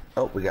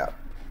 Oh, we got.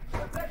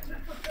 Okay,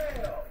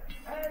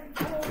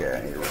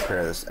 I need to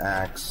repair this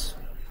axe.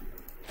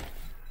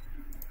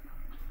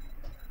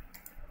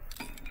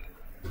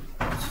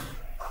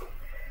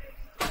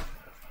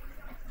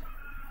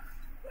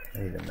 I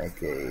need to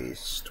make a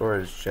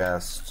storage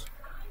chest.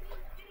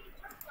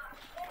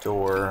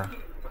 Door.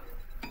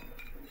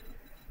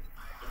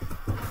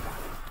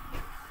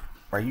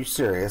 Are you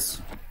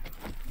serious?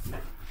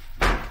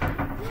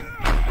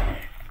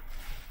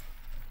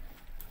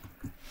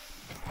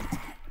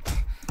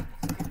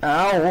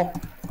 Ow!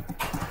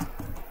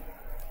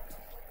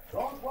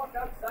 Don't walk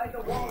outside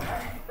the wall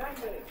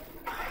undefended.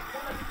 High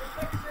quality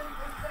protection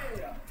for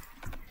sale.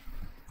 I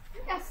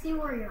think I see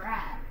where you're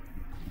at.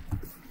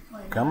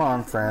 Wait, Come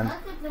on, friend.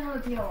 let's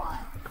get to the POI.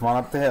 Come on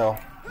up the hill.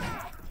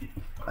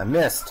 I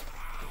missed.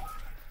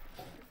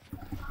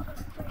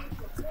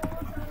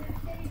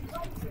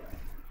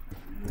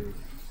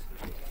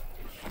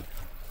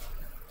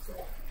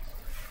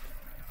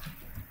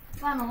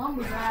 Found a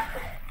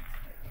lumberjack.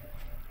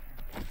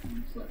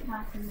 Slip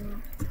past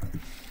him.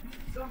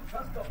 Some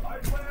custom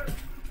hardware.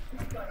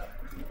 We've got a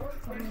free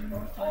workstation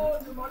for all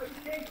your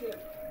modifications.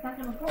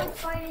 Second of course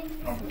fighting.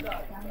 I'm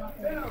not gonna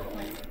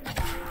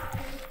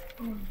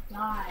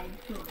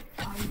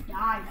I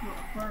died to a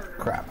bird.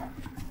 Crap.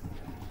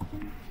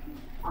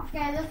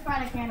 Okay, let's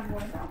fight a can of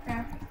wood.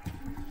 Okay.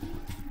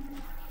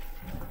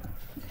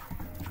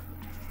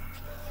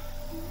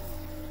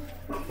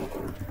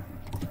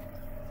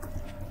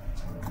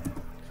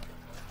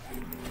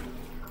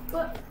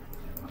 But,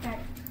 okay.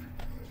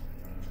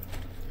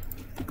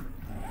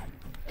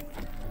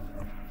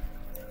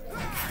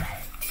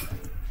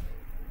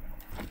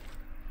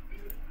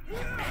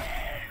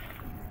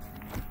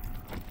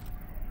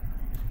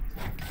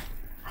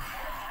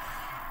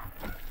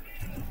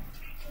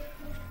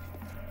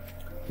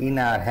 He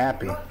not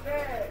happy.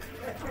 Okay.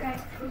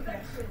 From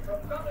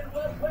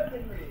Commonwealth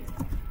weaponry.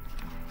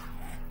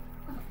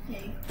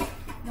 Okay.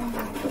 No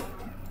more.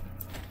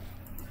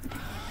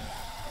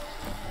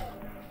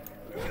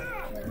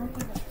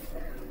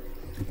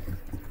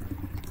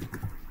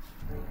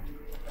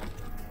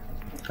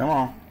 Come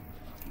on.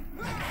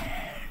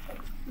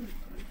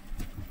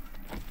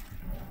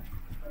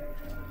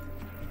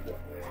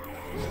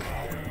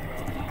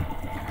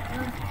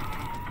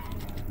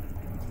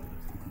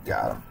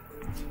 Got him.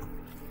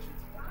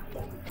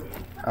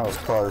 That was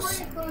close.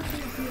 Pretty close to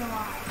the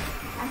POI.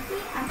 I see a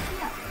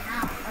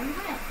town. Are you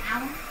in a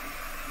town?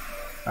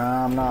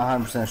 I'm not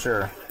 100%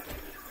 sure.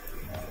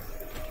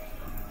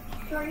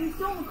 So are you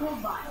still in the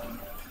cold biome?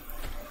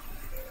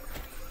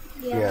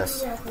 Yeah,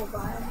 Yes. yeah, we'll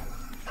buy it.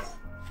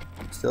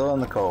 Still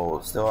in the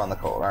cold. Still on the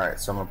cold. Alright,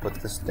 so I'm going to put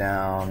this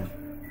down.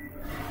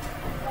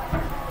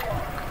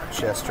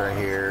 Chest right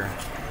here.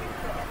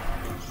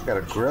 Got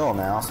a grill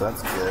now, so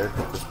that's good.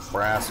 Put this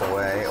brass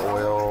away.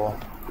 Oil.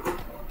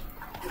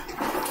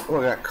 Oh,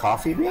 I got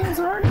coffee beans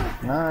already?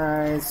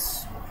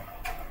 Nice.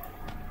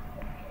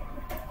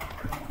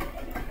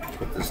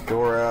 Put this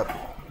door up.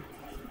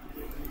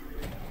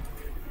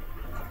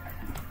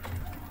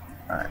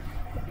 Alright.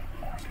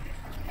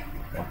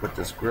 I'll put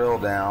this grill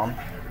down.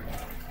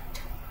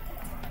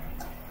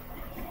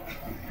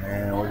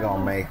 And we're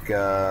gonna make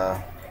There's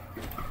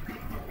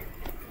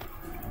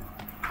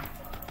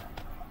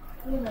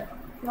a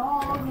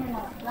dog and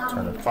a turn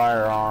zombie. the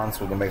fire on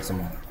so we can make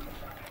some.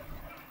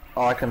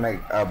 Oh, I can make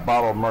a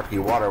bottle of murky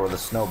water with a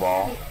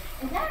snowball.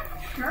 Is that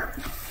a shirt?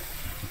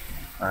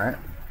 Alright.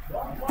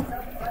 But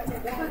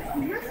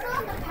you're still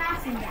on the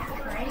passing gas,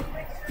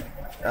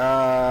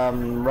 right?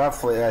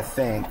 Roughly, I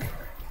think.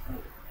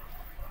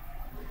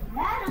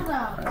 That is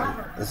a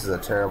lever. This is a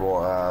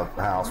terrible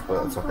house,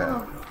 but it's okay.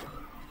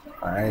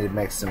 Alright, I need to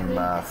make some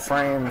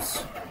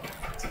frames.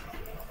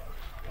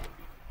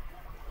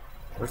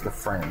 Where's the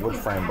frame? Wood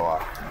frame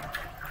block.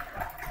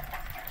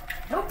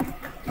 Nope.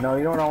 No,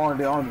 you know what I want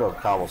to do? I want to build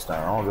cobblestone.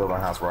 I want to build my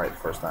house right the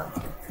first time.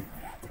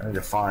 I need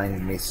to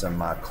find me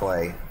some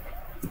clay.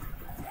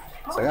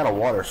 So I got a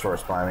water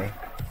source by me.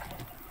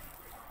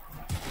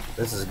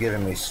 This is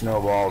giving me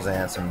snowballs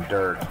and some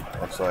dirt,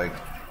 looks like.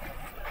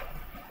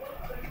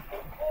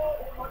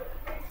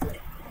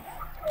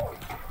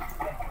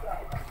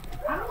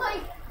 I'm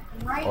like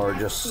right Or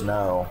next just to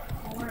snow.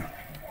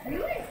 Are you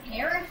in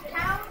Harris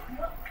Town?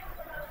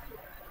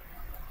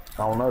 I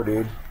don't know,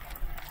 dude.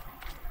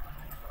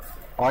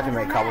 Oh, I can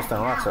make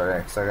cobblestone rocks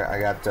already. So I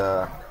got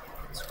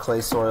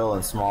clay soil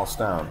and small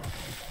stone.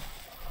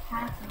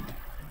 Passing.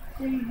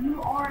 So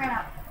you are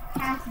at a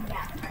passing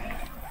gas, right?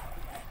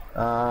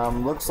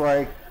 Looks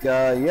like,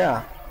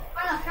 yeah.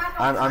 Oh, no, crap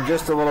on the I'm side.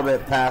 just a little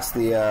bit past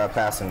the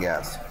passing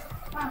gas.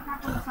 Oh,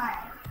 crap on the side.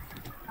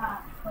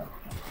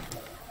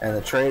 And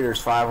the trader's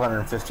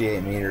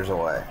 558 meters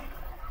away.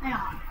 Hang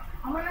on.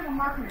 I'm gonna go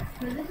marker this,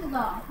 because this is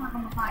a crap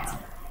on the file.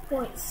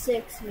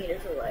 0.6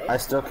 meters away. I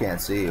still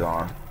can't see you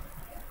on.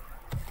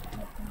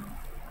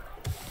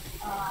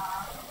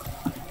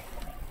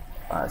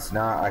 Alright, so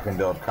now I can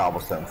build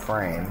cobblestone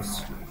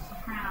frames.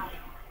 How?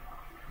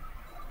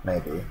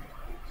 Maybe.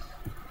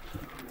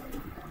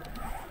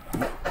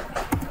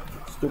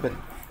 Stupid.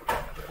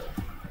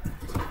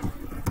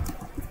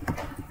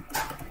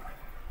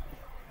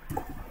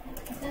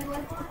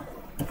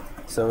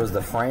 So is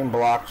the frame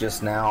block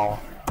just now?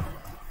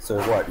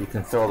 So what? You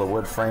can fill the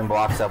wood frame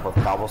blocks up with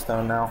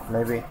cobblestone now?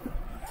 Maybe?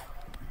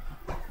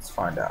 Let's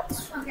find out.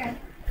 Okay.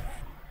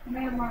 I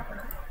made a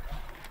marker.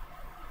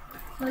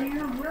 So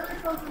you're really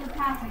close to the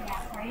passing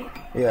gas, right?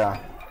 Yeah.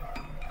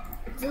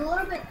 It's a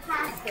little bit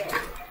past it.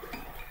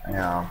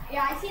 Yeah.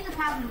 Yeah, I see the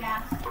passing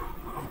gas.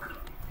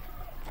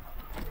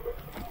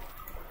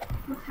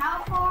 Look,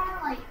 how far,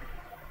 like...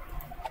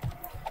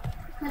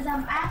 Because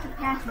I'm at the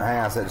passing Hang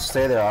on, gas. so just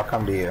stay there. I'll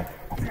come to you.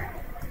 Sure.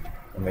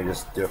 Let me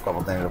just do a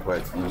couple things real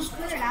quick. Did you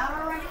clear it out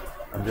already?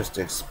 I'm just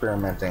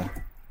experimenting.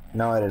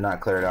 No, I did not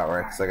clear it out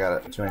right because I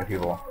got too many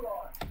people.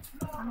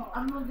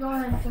 I'm gonna go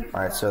ahead and search.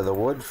 Alright, so the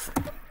wood...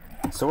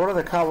 So what are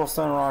the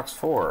cobblestone rocks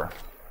for?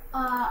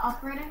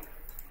 Upgrading?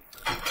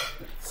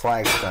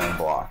 Flagstone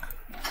block.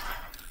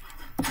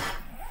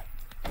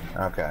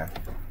 Okay.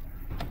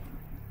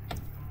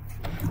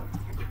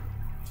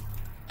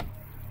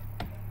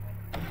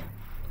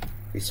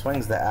 He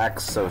swings the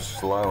axe so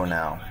slow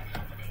now.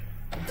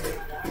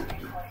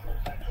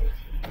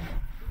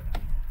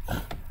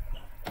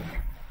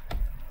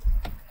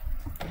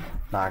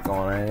 Not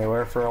going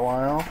anywhere for a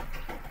while.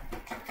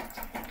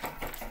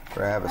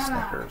 Grab a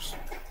Snickers.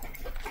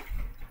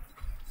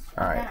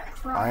 Alright.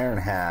 Iron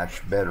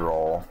hatch,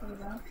 bedroll.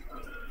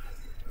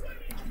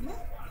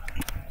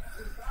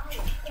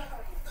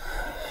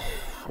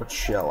 What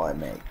shall I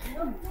make?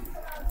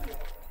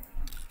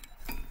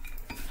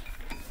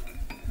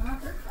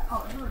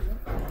 Oh, there we go.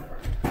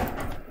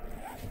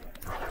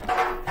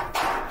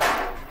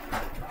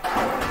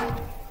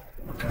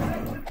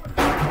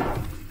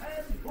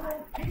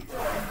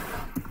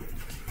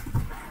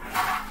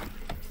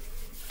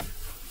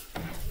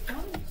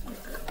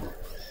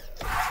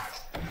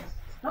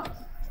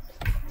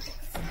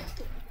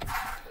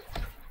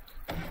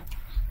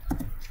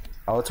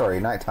 Oh, it's already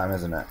nighttime,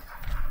 isn't it?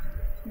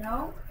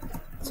 No?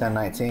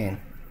 10:19.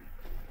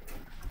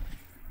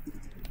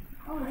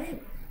 Oh, it is.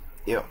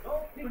 Yep.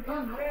 We're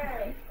done.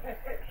 Okay.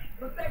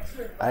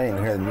 I didn't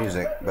even hear the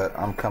music, but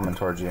I'm coming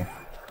towards you.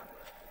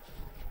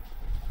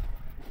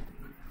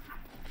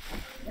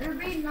 They're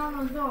beating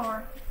on the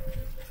door.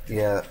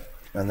 Yeah,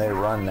 and they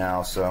run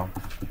now, so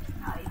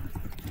I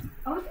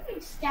was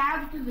getting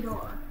stabbed through the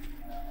door.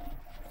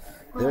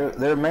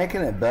 they're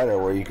making it better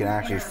where you can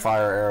actually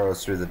fire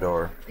arrows through the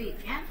door.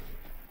 Wait, man?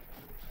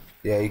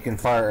 Yeah, you can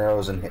fire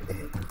arrows and hit,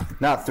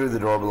 not through the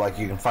door, but like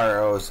you can fire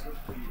arrows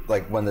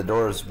like when the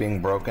door is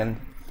being broken.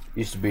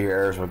 Used to be your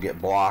arrows would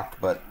get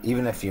blocked, but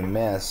even if you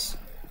miss,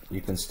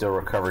 you can still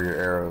recover your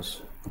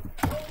arrows.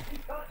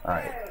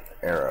 Alright,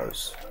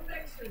 arrows.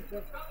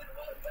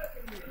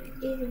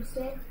 Even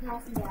 6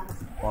 passing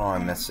gas. What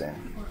am I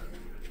missing?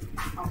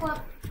 Oh,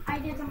 well, I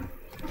did some.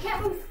 I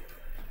can't move!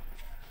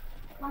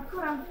 Why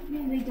could I?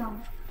 Maybe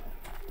dumb.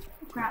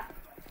 Oh, crap.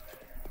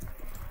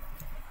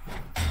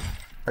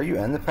 Are you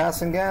in the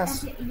passing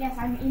gas? Yes,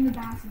 I'm in the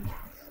passing gas.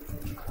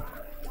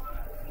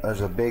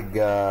 There's a big,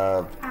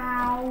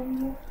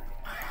 Ow.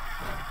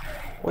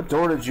 what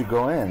door did you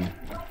go in?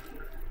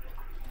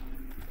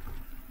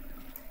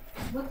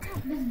 What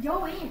kind? Just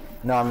go in.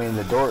 No, I mean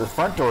the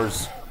front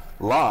door's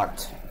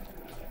locked.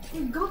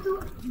 Just go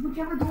through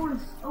whichever door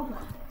is open.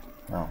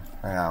 Oh,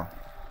 hang on.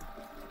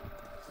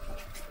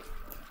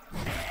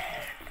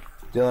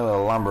 Dealing with a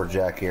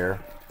lumberjack here.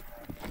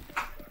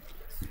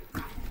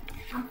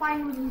 I'm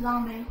fighting with a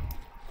zombie.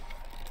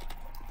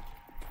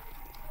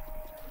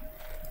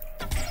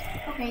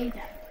 Okay, he's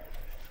dead.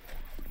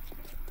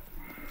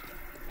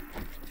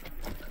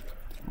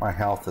 My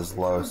health is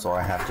low, so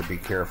I have to be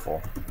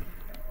careful.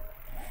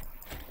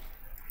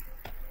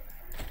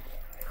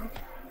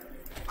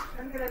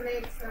 I'm gonna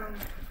make some.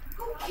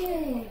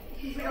 Okay.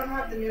 If we don't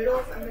have the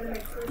noodles, I'm gonna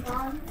make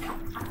croutons.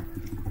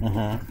 Mm-hmm.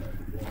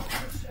 I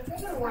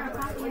think it'll work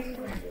out the way.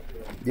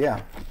 Yeah.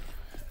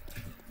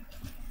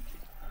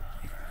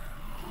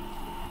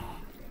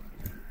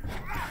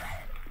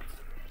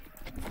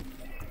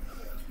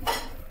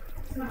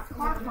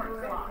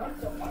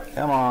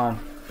 Come on,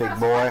 big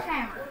boy.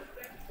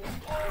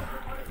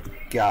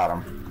 Got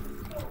him.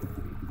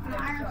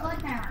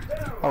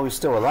 Oh, he's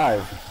still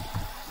alive.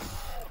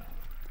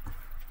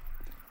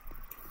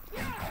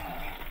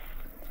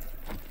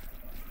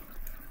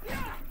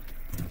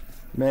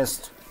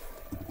 Missed.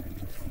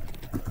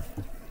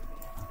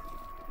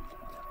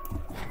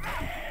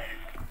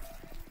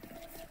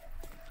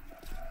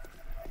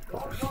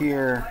 Over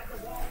here.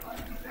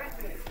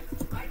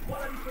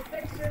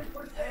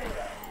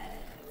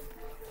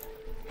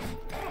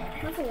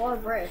 That's a lot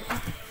of bread.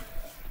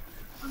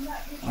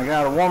 I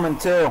got a woman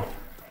too.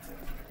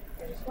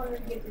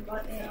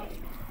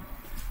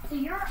 So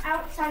you're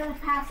outside of the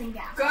passing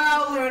gas.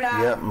 Go, Luna.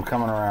 Yep, I'm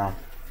coming around.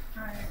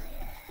 Alright.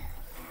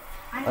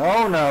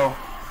 Oh no.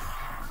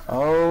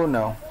 Oh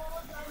no.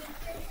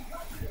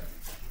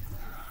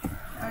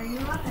 Are you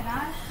up and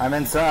on? I'm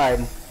inside.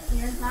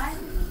 You're inside?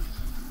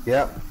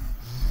 Yep.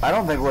 I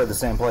don't think we're at the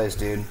same place,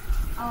 dude.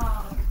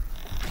 Oh.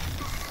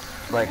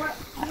 Like,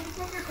 Can you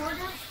check your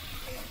coordinates?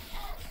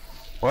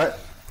 what?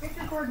 Check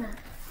your coordinates.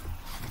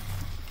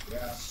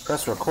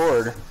 Press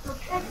record. So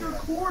check your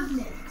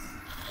coordinates.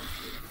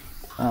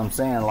 I'm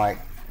saying, like,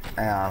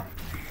 oh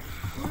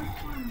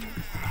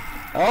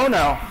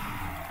no.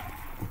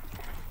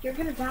 You're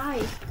gonna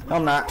die. No,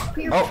 I'm not.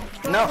 Put your Oh,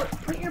 no.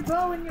 Put your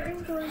bow in your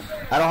inventory.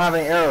 I don't have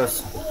any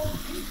arrows.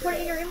 Put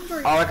it in your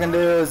inventory. All I can do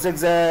is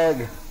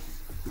zigzag.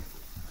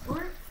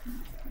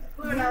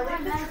 Luna,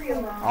 leave the tree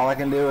alone. All I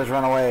can do is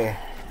run away.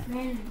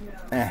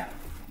 Eh.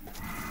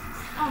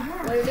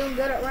 Well, you're doing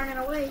good at running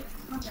away.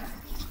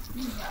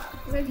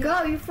 Okay.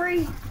 Go, you're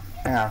free.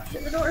 Yeah.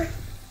 Shut the door.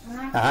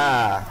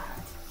 Aha.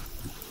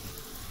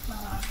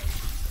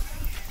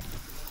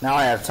 Now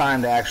I have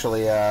time to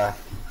actually,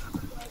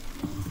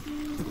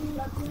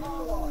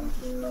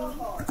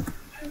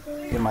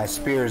 get my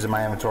spears in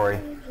my inventory.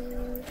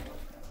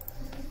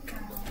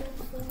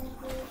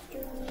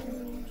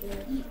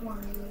 Eat one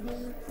of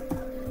these.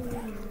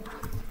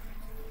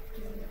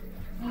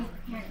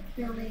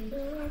 Here, Billy.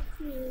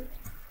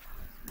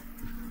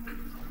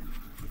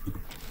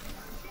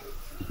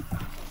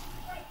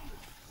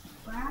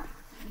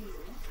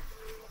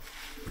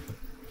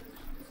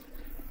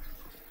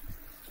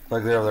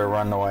 Look, they're over there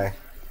running away.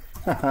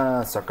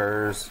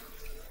 Suckers.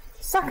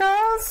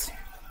 Suckers!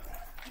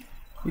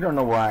 You don't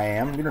know where I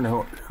am. You don't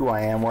know who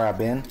I am, where I've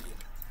been.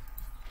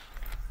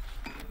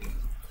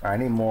 I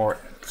need more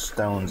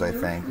stones, I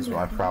think, is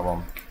my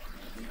problem.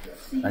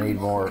 I need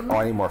more, oh,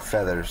 I need more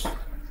feathers.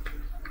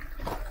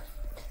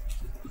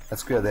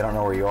 That's good, they don't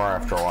know where you are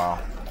after a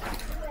while.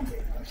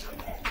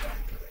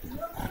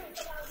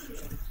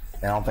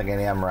 I don't think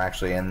any of them are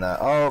actually in the,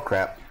 oh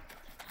crap.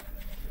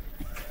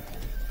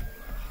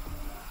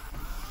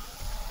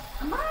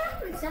 I might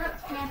actually set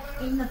up camp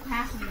in the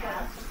passing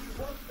gas.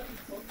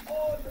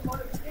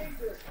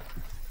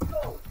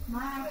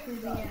 Might actually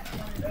be it.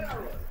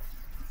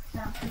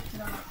 Now fix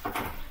it up.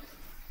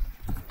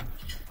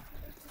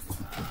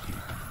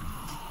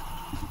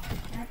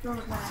 That's all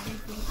that I need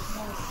to do.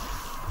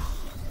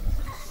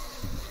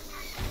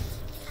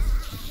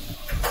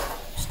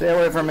 Stay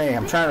away from me,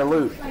 I'm trying to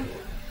loot. Like,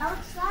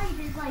 outside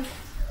is like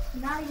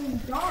not even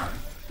dark.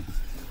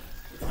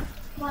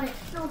 But it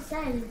still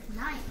says it's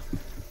night.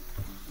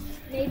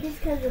 Maybe it's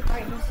because the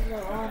brightness is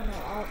on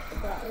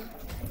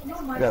the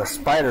No, my I got a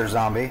spider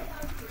zombie.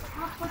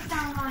 I'll push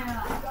down my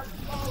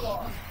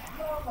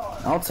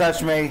Don't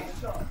touch me.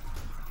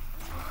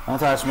 Don't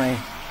touch me.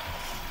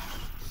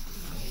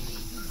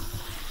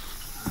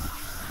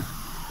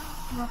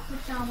 I'll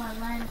push down my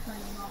lantern.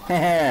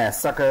 Heh,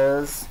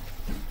 suckers.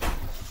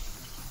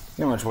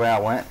 You know which way I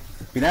went.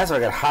 Be nice if I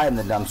could hide in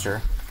the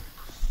dumpster.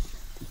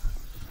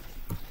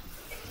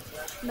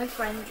 My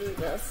friend drew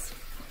this.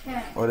 Okay.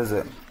 What is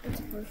it? It's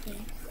a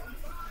person.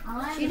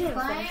 I She didn't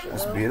finish it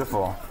It's though.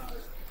 beautiful.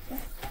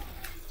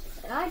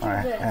 I drew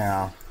Alright, this.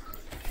 yeah.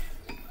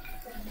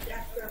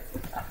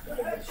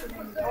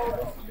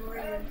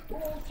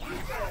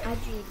 I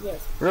drew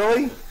this. Really? I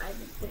didn't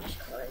finish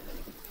coloring.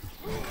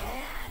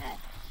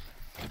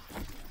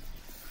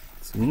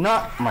 It's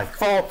not my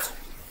fault.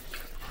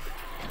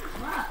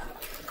 What?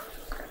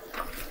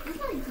 It's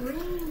like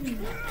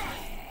green.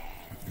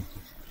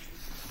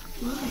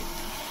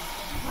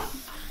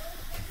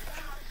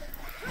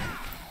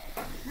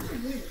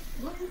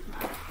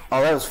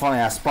 Oh, that was funny.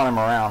 I spun him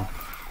around.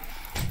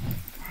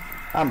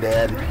 I'm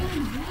dead.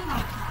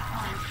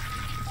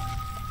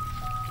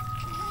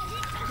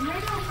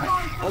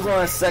 That was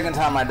only the second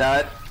time I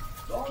died.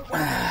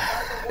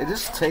 It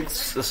just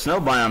takes, the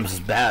snow biomes is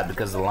bad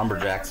because of the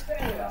lumberjacks.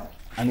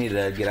 I need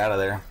to get out of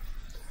there.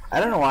 I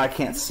don't know why I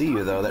can't see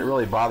you though. That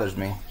really bothers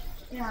me.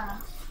 Yeah.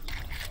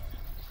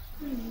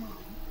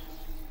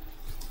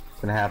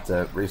 Gonna have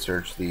to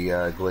research the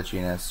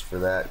glitchiness for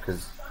that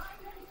because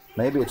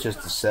maybe it's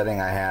just a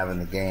setting I have in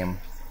the game.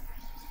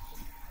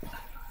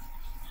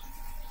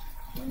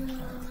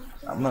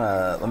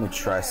 Let me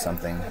try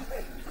something.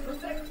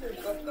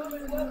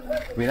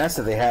 It'd be nice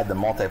if they had the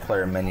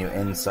multiplayer menu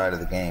inside of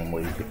the game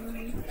where you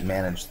could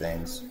manage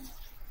things.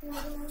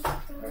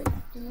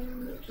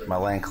 My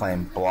land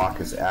claim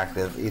block is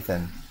active.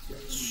 Ethan.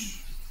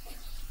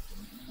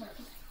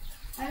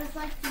 I just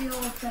like the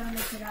old 7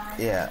 days to die.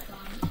 Yeah.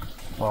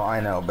 Well, I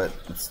know, but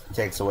it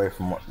takes away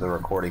from the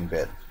recording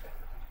bit.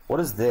 What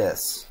is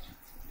this?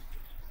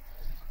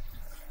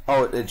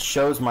 Oh, it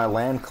shows my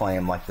land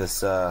claim, like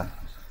this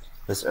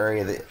this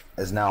area that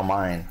is now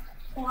mine.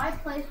 Well, I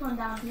placed one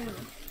down here.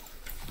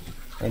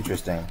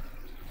 Interesting.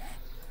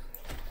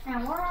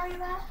 And where are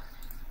you at?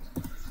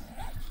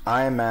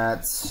 I'm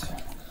at.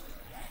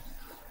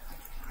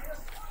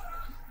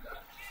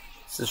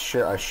 This is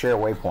a share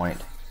waypoint.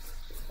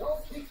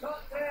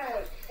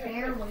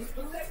 Fair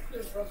waypoint?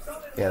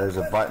 Yeah, there's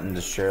a button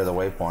to share the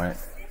waypoint.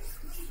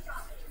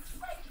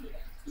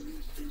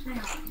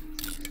 Hang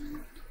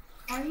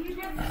on.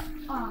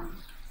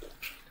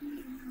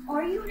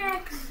 Are you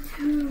next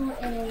to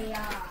a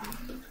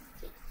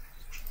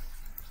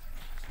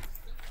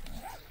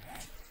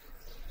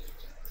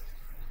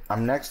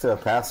I'm next to a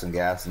passing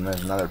gas, and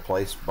there's another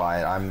place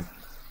by it.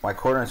 My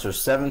coordinates are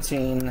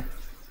 17,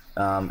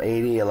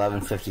 80,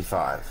 11,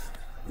 55.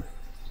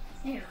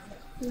 hang on.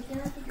 Can you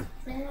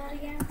say that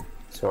again?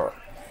 So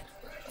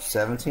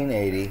 17,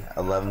 80,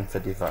 11,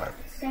 55.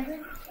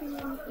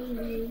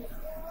 1780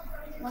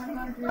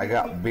 100. I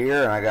got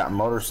beer and I got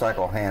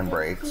motorcycle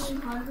handbrakes.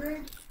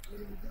 1500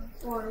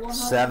 or 100.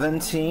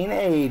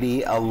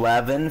 1780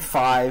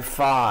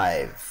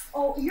 1155.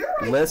 Oh, you're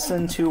right.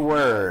 Listen to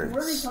words.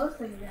 Really close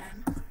to me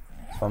then.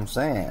 That's what I'm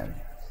saying.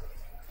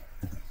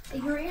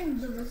 You're in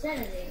the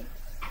vicinity.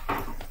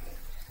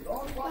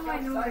 Don't walk I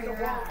know where outside the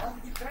you're wall at.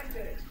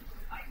 undefended.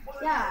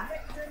 Yeah.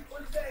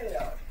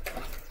 Corsair.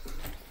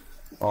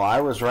 Well,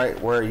 I was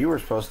right where you were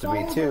supposed to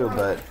be too,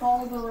 but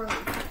Follow the road.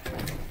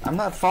 I'm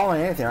not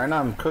following anything. Right now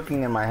I'm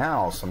cooking in my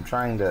house. I'm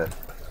trying to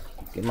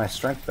get my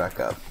strength back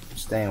up. I'm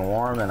staying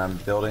warm and I'm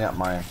building up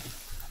my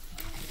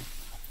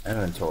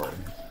inventory.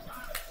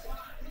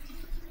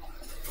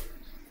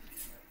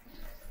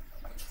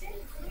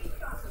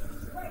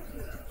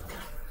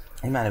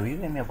 Hey man, will you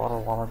give me a bottle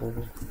of water,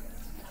 baby?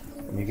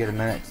 When you get a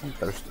minute, 'cause I'm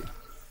thirsty. You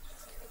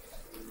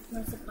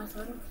want to sip my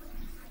soda?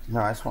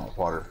 No, I just want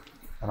water.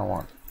 I don't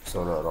want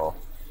soda at all.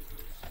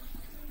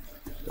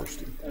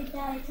 Thirsty. Wait,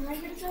 Daddy, can I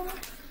get soda?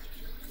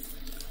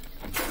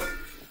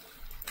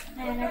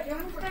 And I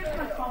don't expect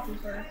my coffee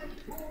first.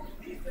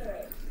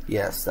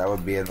 Yes, that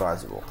would be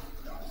advisable.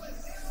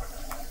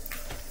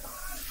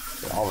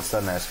 All of a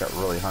sudden I just got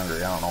really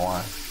hungry. I don't know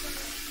why.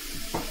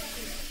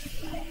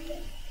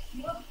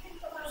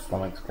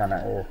 Stomach's kind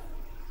of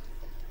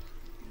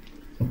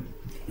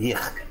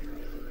yuck.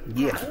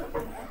 Yeah.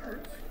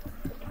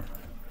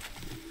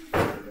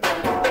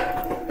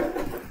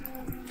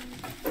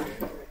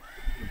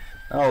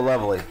 Oh,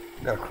 lovely.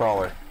 Got a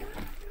crawler.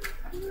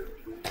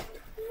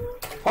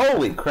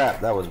 Holy crap,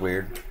 that was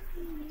weird.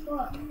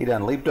 What? He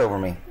done leaped over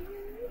me.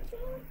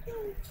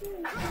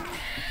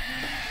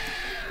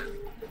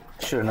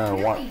 Should have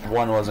known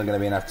one wasn't going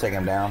to be enough to take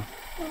him down.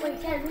 Oh,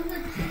 wait, Dad, who's the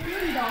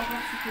green dog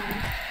executed?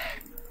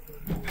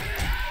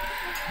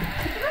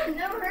 I've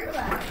never heard of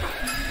that.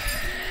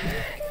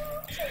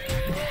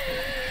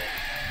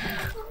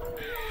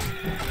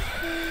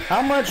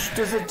 How much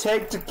does it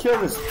take to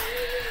kill this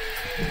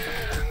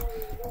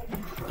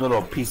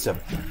little piece of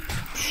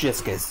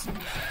shiskas?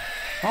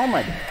 Oh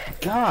my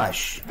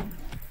gosh.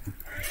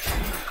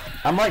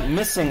 I'm like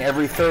missing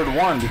every third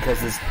one because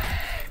this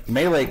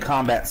melee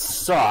combat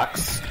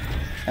sucks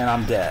and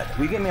I'm dead.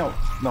 Will you give me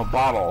the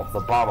bottle,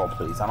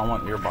 please? I don't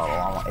want your bottle,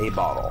 I want a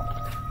bottle.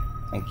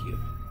 Thank you.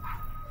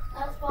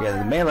 That's why. Yeah,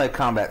 the melee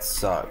combat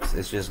sucks.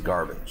 It's just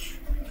garbage.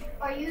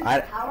 Are you using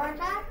power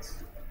attacks?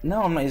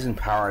 No, I'm not using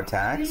power You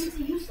attacks. need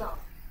to use some.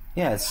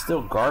 Yeah, it's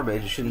still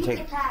garbage. It shouldn't Sneak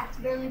take... attacks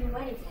barely do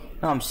anything.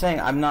 No, I'm saying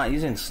I'm not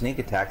using sneak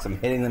attacks. I'm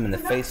hitting them in the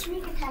But not face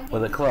sneak attack,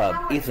 with a it's club.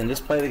 power. Ethan,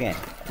 just play the game,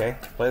 okay?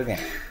 Play the game.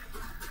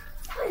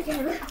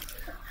 Okay.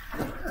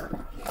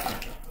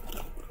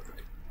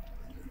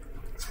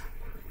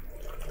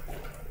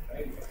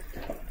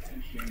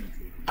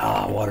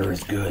 Ah, water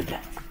is good.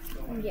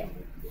 Yeah.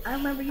 I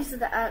remember you said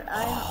that at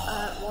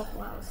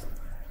Waffle House.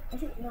 I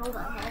didn't know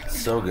that.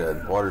 So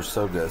good. Water's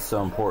so good.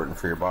 So important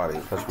for your body,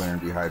 especially when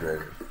you're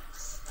dehydrated.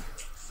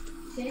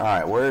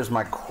 Alright, where's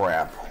my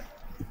crap?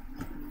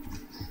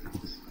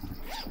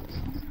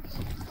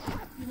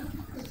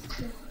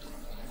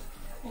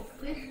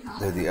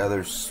 Did the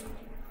others,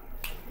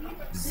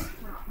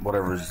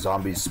 whatever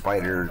zombie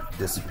spider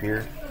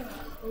disappear?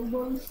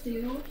 Oboe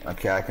stew.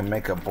 Okay, I can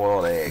make a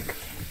boiled egg.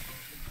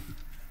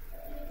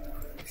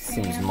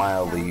 Seems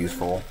mildly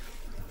useful.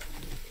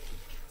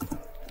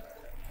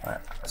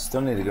 Alright, I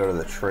still need to go to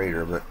the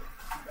trader, but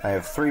I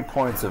have 3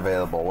 points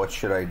available. What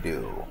should I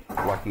do?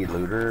 Lucky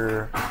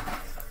looter,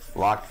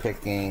 lock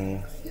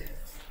picking.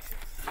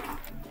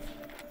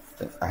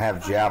 I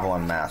have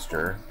javelin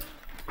master.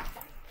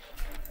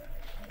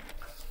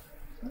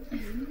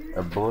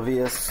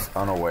 Oblivious,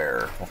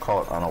 unaware. We'll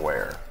call it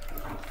unaware.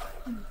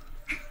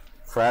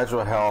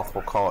 Fragile health,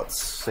 we'll call it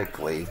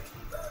sickly.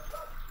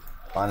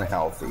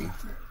 Unhealthy.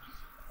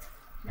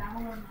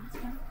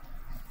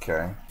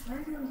 Okay.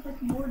 I'm going to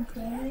take more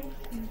damage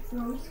and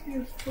throw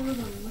spears further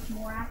with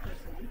more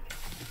accuracy.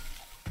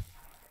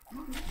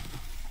 Okay.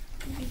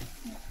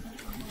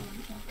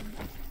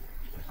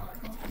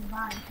 Both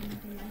combined to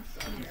make a nice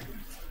spear.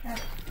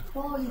 That's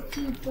quality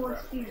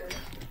 2-4 spears.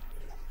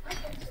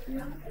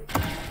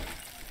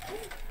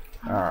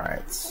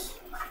 Alright.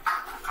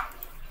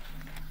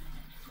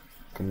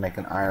 Can make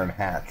an iron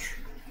hatch.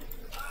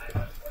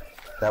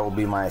 That will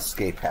be my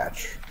escape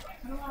hatch.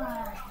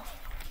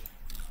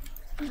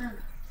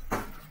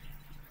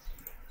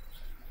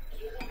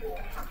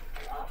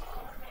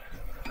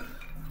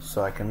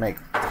 So I can make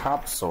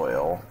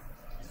topsoil.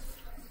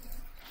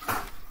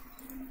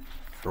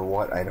 For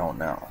what, I don't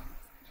know.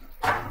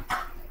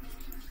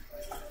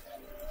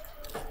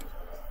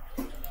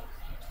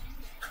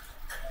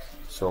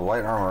 So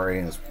light armor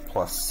rating is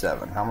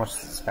 +7. How much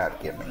does this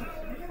hat give me?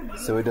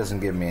 So it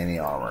doesn't give me any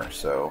armor,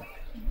 so...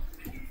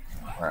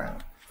 Alright.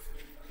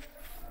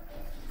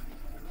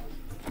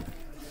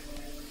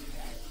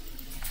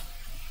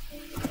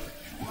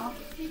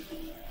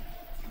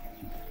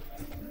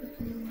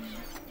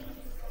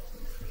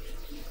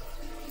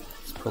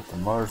 Let's put the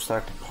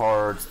motorcycle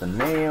parts, the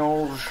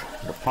nails,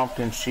 the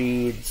pumpkin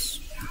sheets.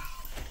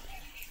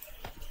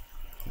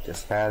 Put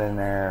this hat in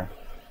there.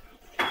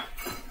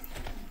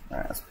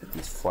 Alright, let's put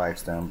these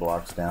flagstone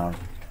blocks down.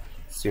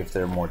 See if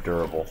they're more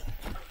durable.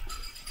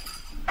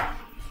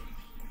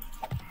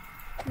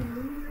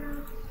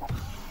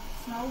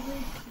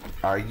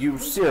 Are you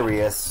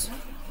serious?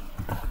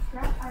 I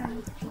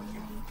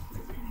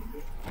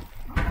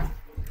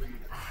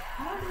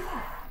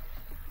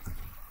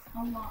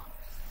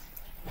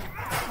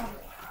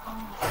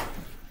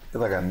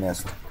feel like I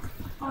missed.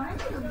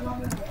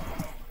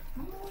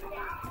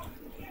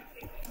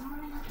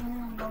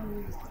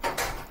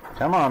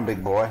 Come on,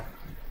 big boy.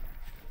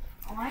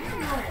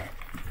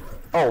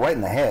 Oh, right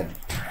in the head.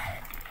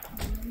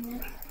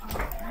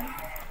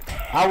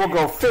 I will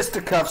go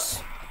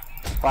fisticuffs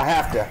if I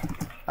have to.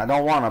 I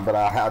don't want to, but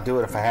I'll do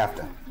it if I have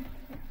to.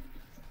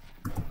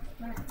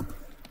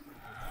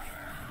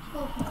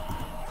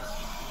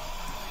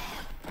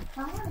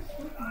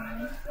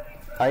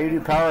 How you do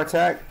power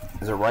attack?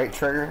 Is it right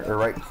trigger or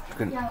right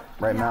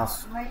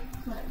mouse? Right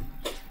click.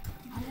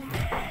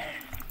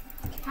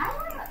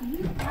 How do you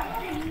use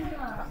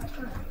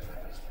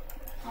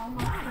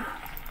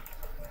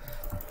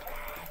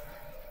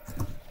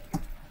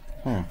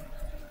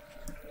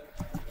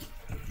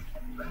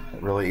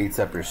It really eats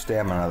up your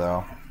stamina,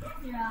 though.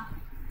 Yeah.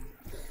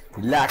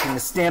 You lacking the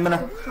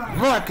stamina?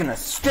 Lacking the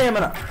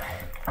stamina!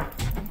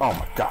 Oh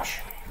my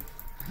gosh.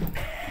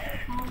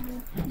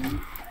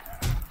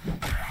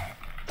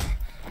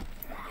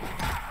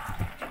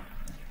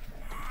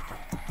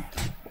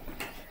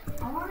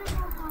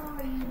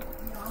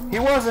 He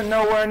wasn't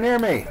nowhere near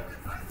me.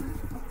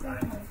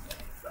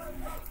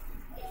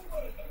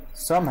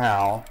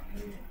 Somehow,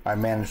 I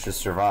managed to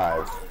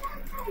survive.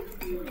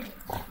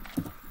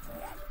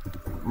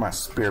 My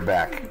spear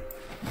back.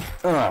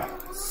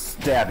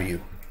 Stab you.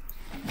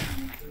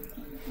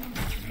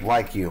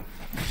 Like you.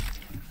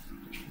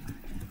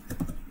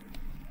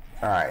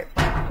 Alright,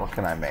 what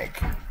can I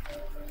make?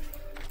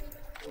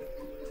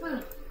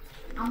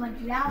 I'm a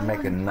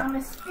javelin. I'm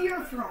a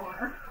spear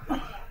thrower.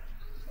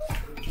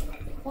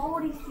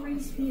 Quality 3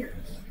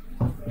 spears.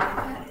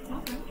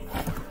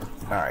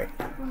 Alright.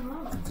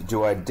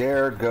 Do I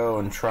dare go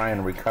and try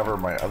and recover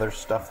my other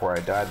stuff where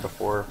I died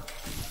before?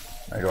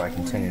 Or do I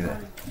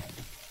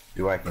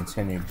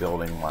continue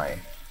building my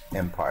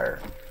empire?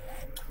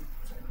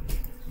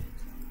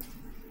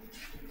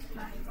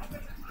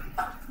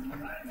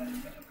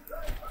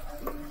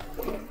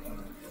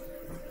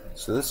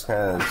 So this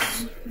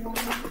has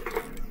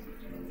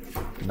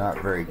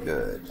not very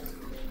good.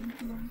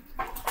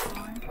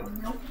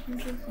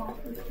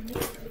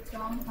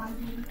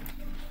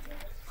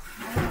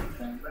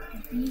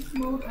 Beast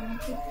mode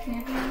Olympic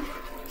champion.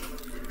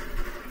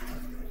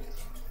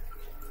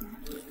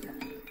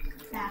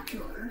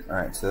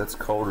 Alright, so that's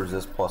cold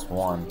resist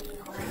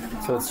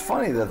 +1. So it's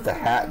funny that the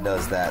hat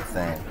does that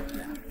thing.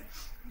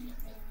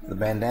 The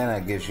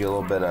bandana gives you a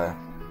little bit of...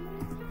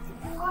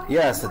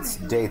 Yes, it's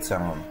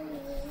daytime.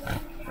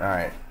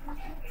 Alright.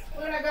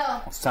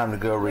 It's time to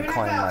go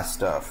reclaim my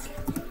stuff.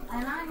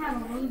 And I have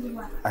a really good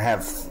weapon. I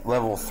have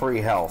level 3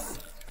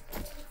 health.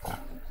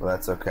 Well,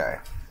 that's okay.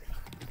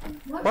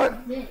 What is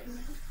this?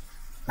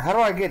 How do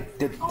I get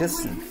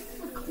this?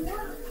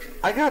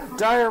 I got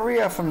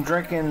diarrhea from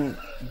drinking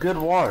good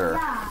water.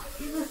 Yeah,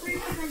 there's a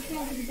 3%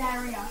 chance of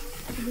diarrhea.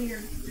 It's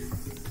weird.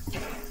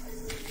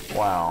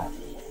 Wow.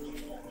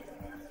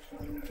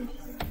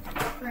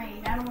 It's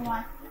strange. I don't know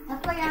why.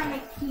 That's why I gotta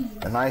make keys.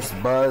 A nice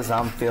buzz,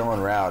 I'm feeling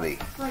rowdy.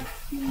 It's like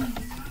keys.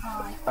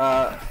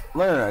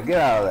 Luna, get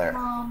out of there.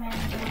 Oh man,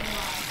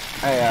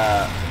 Hey,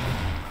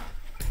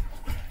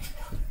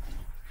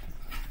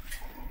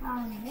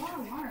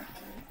 water.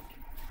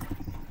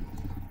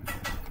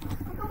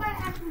 How come I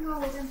have to go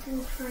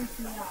infiltrate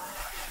the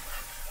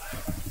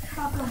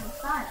shop on the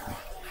side of?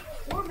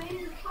 Or maybe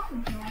the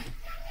shopping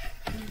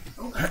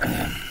mall.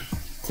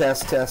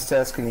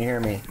 Test, can you hear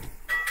me?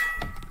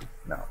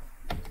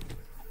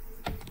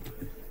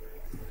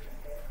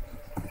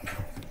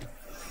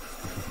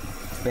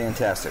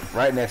 Fantastic.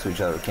 Right next to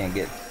each other. We can't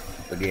get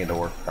the game to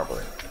work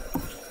properly.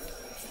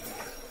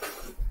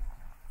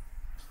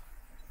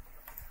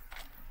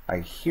 I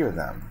hear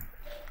them.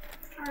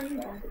 How are you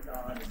guys?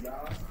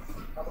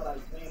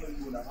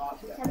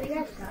 Have you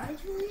guys got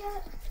each other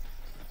yet?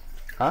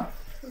 Huh?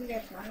 Have you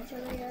guys got each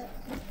other yet?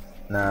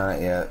 No,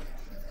 not yet.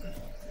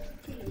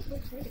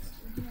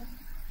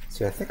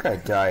 See, I think I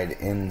died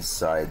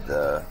inside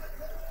the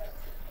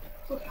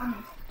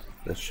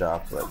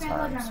shop that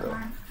time, so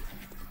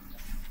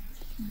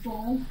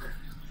Bonk.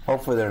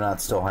 hopefully they're not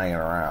still hanging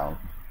around.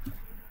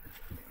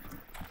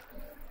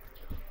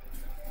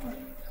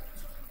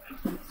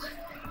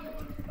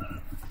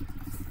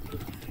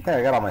 Hey,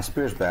 I got all my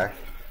spears back.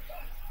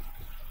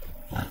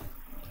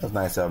 That's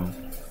nice of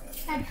them.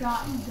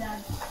 Headshot, I'm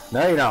dead.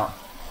 No, you don't.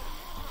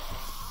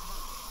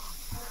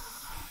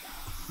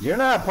 You're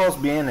not supposed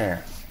to be in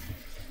there.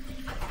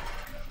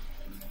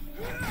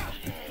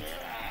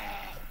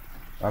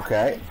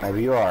 Okay,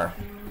 maybe you are.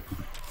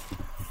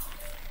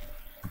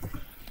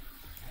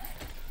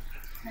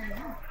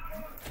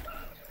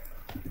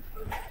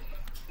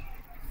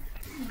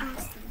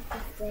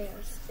 They are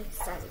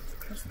excited for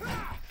Christmas.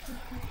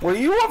 What do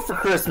you want for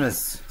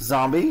Christmas,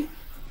 zombie?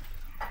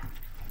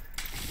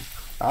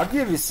 I'll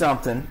give you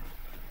something.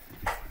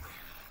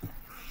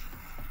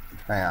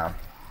 Hang on.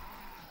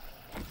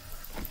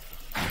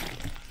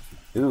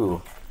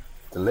 Ooh,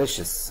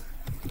 delicious.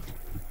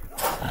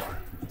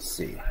 Let's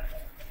see.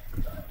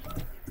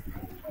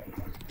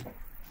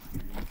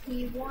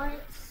 He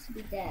wants to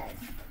be dead.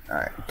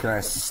 Alright, can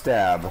I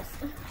stab?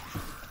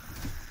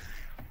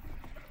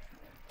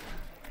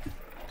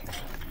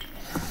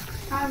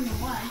 I don't know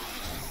why. I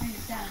think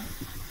it's dead.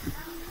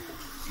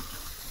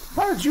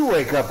 How did you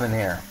wake up in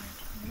here?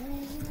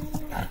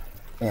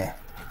 Yeah.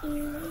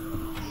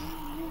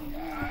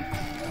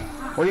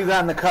 What do you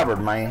got in the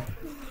cupboard, man?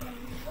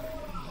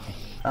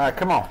 Alright,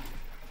 come on.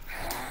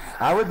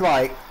 I would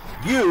like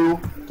you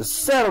to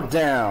settle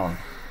down.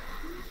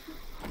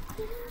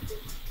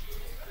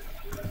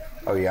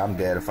 Oh yeah, I'm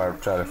dead if I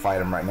try to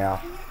fight him right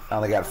now. I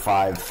only got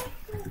 5.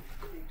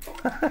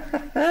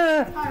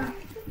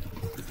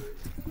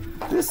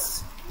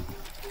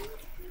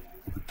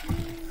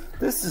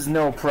 This is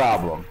no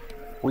problem.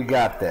 We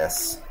got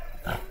this.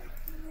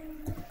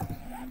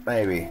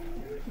 Maybe.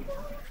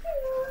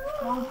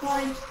 Wrong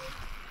point.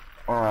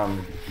 Or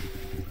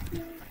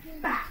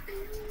Back.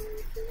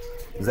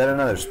 is that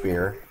another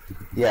spear?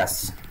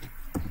 Yes.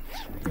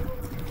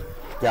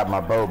 Got my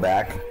bow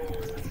back.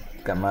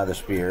 Got my other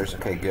spears.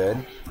 Okay,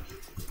 good.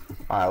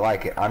 I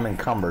like it. I'm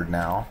encumbered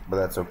now, but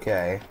that's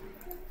okay.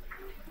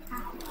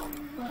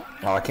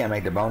 Oh, I can't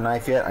make the bone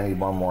knife yet. I need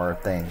one more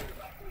thing.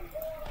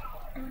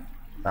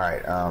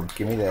 Alright,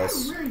 give me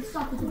this. I really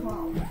suck with the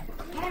bow.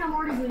 And I'm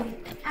already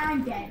bleeding. And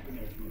I'm dead.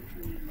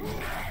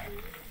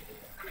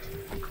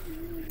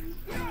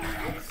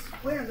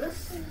 Where this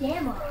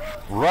stamina?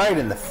 Right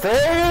in the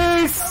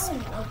face!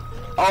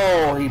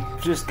 Oh, he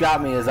just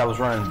got me as I was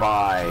running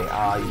by.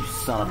 Ah, you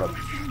son of a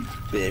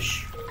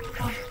bitch.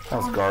 That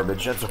was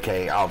garbage. That's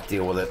okay. I'll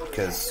deal with it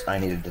because I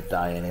needed to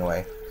die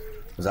anyway.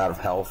 I was out of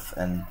health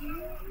and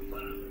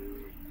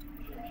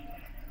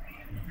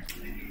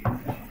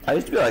I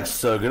used to be like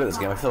so good at this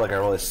game. I feel like I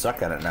really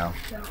suck at it now.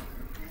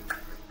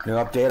 New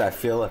update. I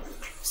feel it.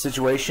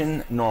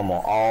 Situation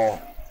normal.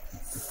 All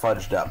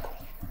fudged up.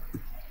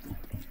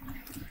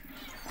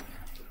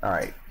 All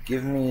right.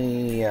 Give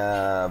me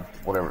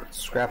whatever.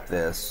 Scrap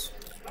this.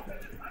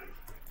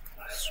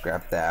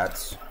 Scrap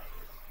that.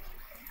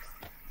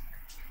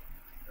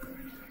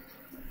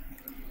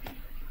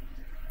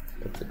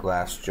 Put the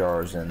glass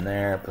jars in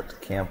there. Put the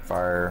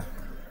campfire.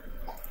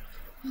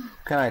 What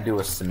can I do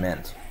with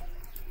cement?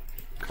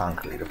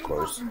 Concrete, of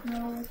course.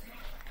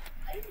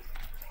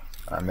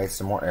 I made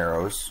some more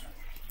arrows.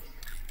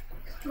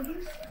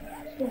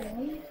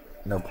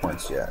 No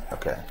points yet.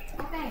 Okay.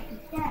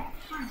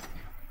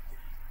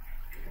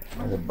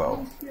 And a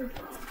bow.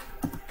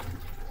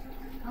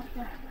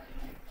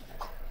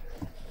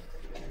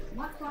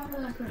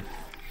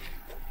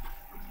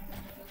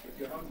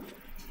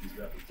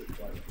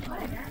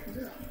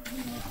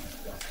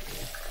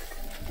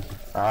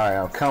 Alright,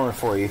 I'm coming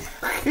for you.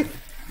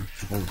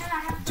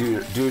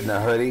 Dude in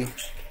a hoodie. Is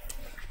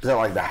that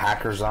like the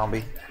hacker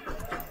zombie?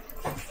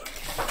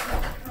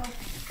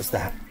 It's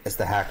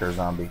the hacker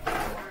zombie.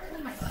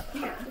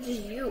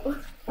 You. You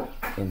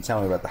can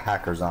tell me about the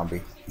hacker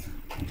zombie.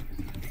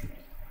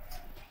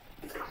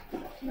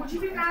 Would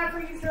you be mad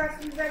if we used the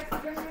rest of these eggs for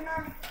dinner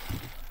tonight?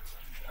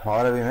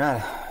 Why would I be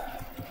mad?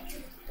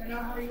 I know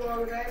how you are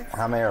with eggs.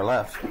 How many are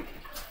left?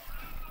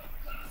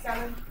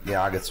 7.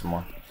 Yeah, I'll get some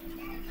more.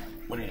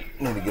 We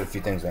need to get a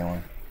few things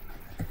anyway.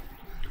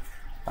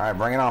 Alright,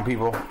 bring it on,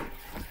 people.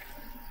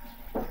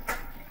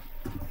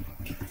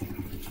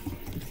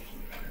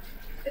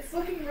 It's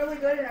looking really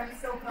good and I'm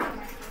so proud of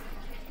myself.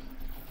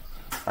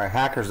 Alright,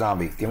 hacker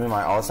zombie. Give me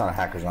my... Oh, it's not a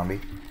hacker zombie.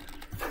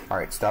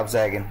 Alright, stop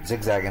zagging.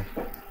 Zigzagging.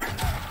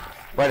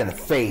 Right in the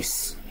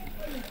face.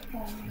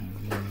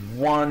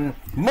 One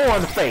more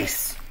in the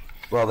face.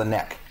 Well, the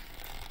neck.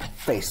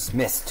 Face.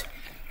 Missed.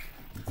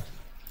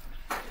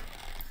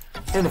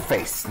 In the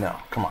face. No,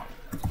 come on.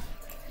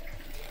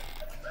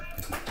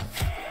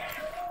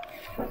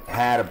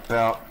 Had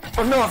about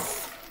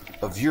enough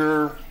of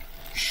your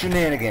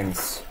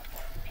shenanigans.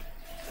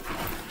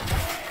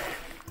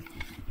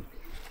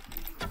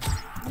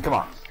 Come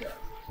on.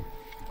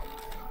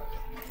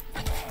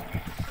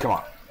 Come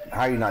on.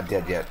 How are you not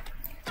dead yet?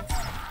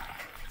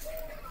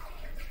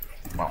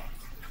 Well,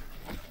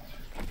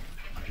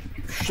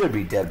 should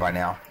be dead by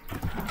now.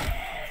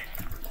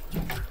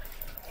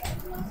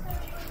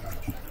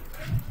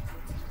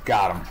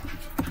 Got him.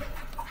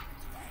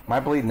 Am I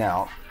bleeding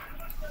out?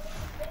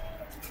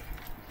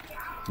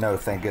 No,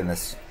 thank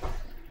goodness.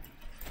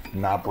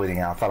 I'm not bleeding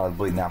out. I thought I was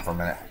bleeding out for a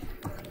minute.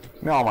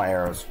 Give me all my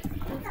arrows.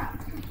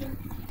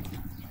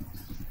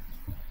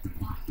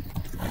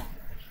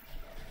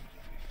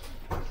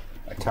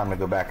 Time to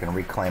go back and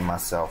reclaim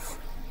myself.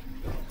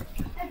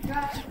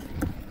 That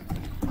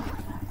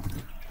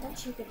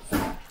chicken's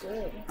so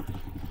good.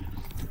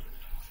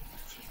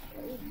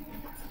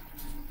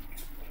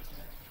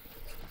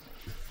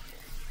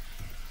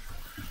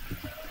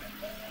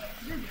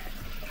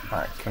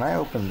 Alright, can I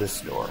open this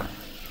door?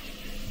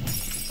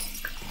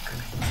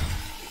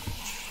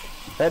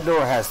 That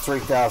door has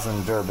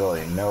 3,000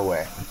 durability. No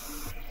way.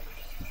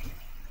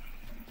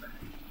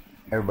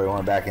 Everybody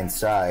went back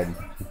inside.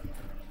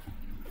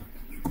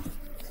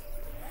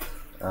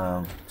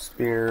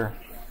 Spear,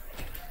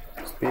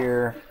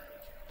 spear,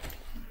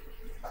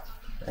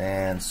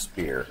 and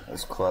spear.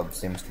 This club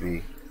seems to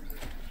be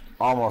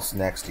almost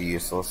next to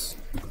useless.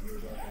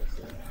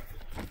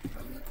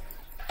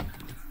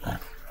 Are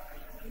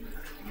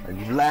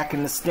you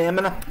lacking the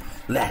stamina?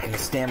 Lacking the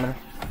stamina?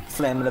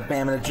 Flamming,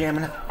 bamming,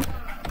 jamming.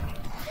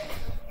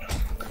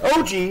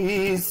 Oh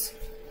jeez!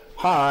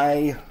 Hi!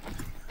 You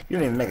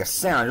didn't even make a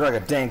sound. You're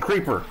like a dang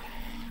creeper.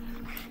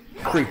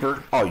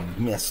 Creeper. Oh, you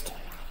missed.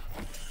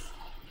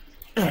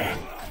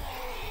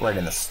 Right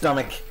in the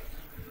stomach.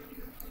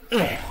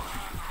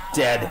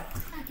 Dead.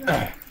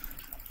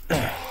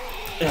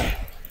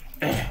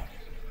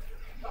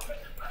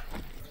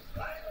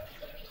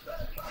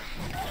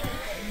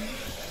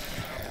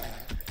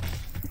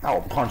 I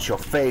will punch your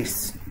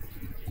face.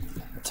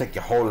 I'll take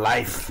your whole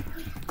life.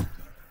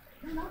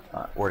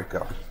 Alright, where'd it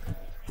go?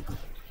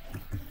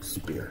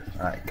 Spear.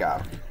 Alright,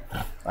 got him.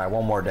 Alright,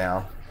 one more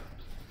down.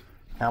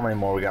 How many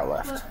more we got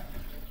left?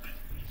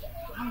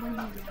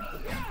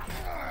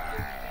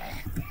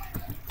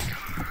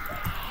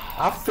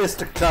 I'll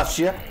fisticuff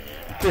you.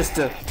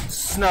 Fista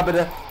snub it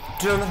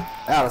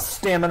out of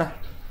stamina.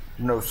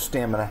 No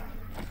stamina.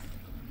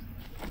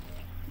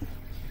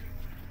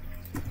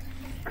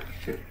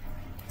 Shit.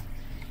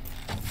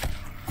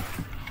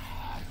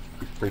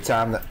 Every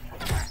time that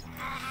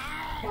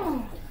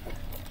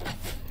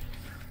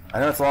I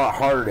know it's a lot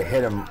harder to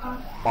hit him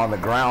on the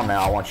ground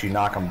now once you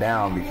knock him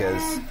down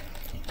because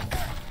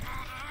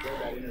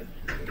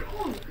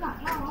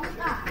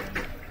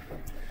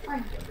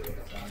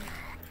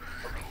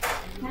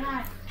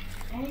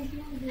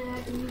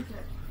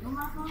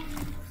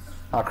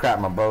oh crap,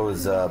 my bow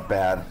is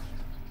bad.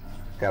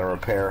 Gotta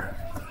repair.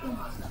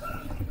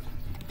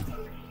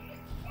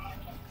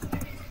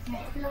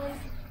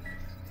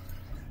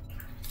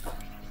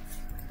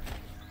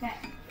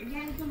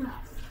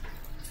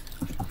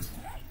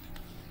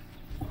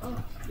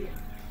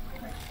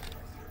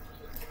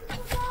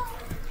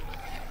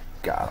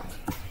 Got him.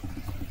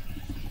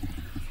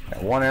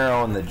 Got one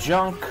arrow in the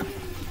junk,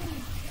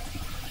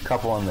 a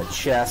couple in the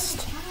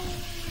chest.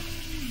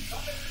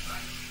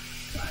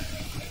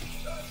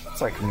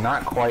 It's like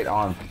not quite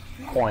on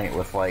point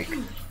with like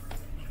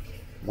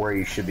where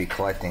you should be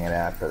collecting it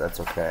at, but that's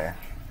okay.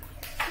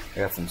 I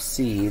got some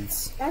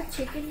seeds. That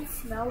chicken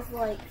smells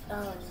like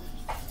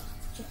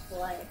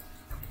Chick-fil-A.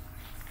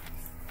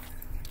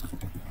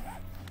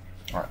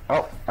 Alright.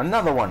 Oh,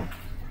 another one.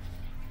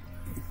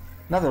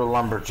 Another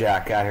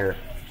lumberjack out here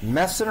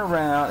messing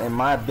around in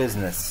my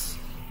business.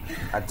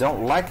 I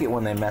don't like it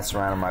when they mess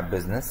around in my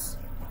business.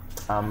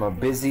 I'm a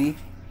busy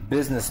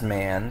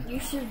businessman. You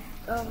should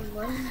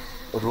run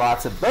with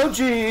lots of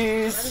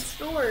bogeys. the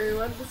store.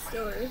 Run the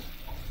store.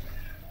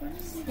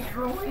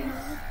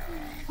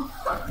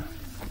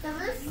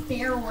 There's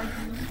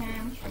steroids in this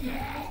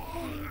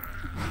game.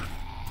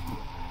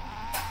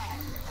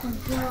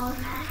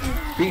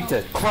 Beat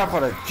the crap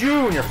out of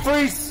you in your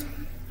face.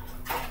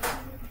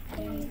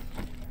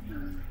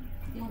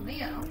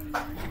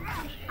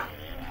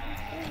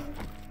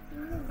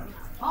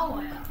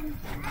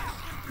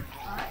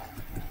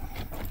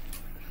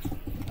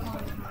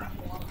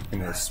 Give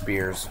me the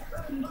spears.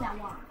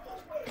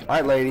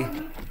 Alright, lady.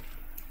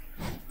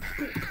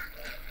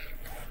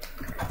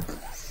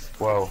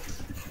 Whoa.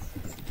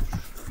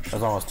 That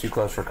was almost too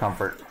close for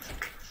comfort.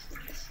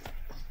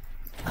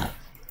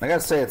 I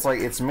gotta say,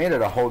 it's made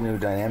it a whole new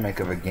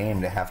dynamic of a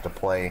game to have to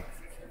play.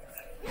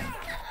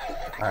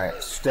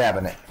 Alright,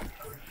 stabbing it.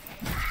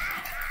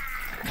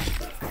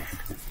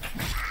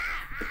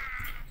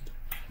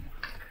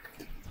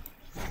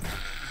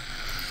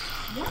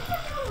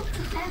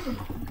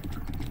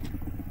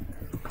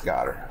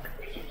 Got her.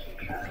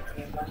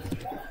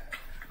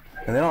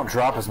 And they don't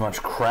drop as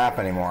much crap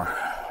anymore.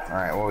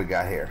 Alright, what we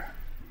got here?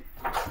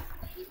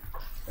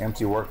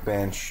 Empty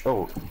workbench.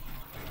 Oh.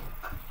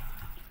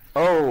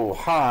 Oh,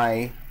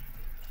 hi.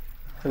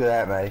 Look at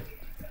that, buddy.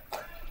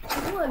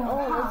 What?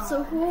 Oh, that's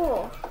so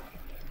cool.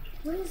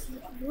 What is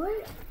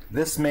what?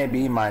 This may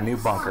be my new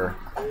bunker.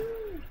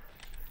 You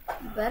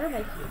better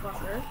make your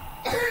bunker.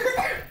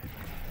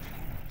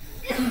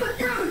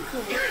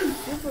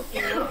 Super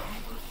cool.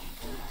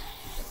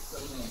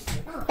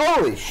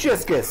 Holy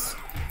shiskus!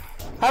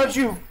 How did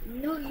you...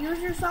 Use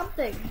your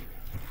something.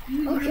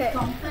 Okay.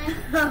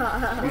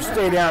 You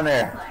stay down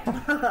there. I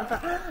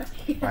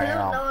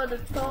don't know what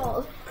it's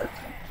called.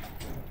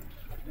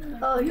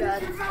 Oh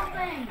god.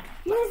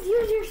 Yes,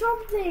 use your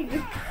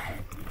something.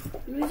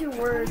 Use your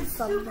words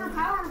something. Super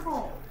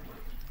powerful.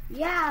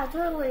 Yeah,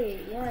 totally.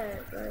 Yeah,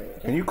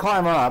 right. Can you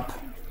climb up?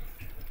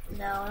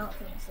 No, I don't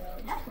think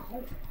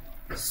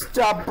so.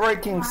 Stop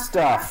breaking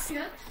stuff.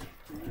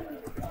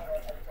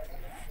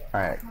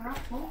 Alright.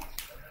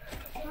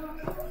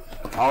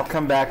 I'll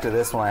come back to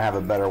this when I have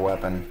a better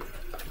weapon.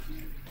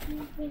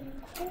 You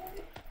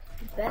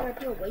better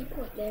put a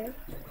waypoint there.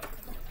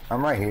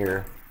 I'm right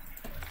here.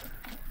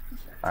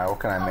 Alright, what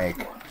can I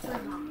make?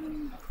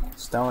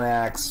 Stone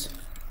axe.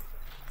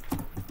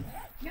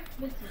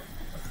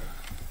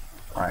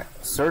 Alright,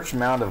 search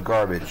mound of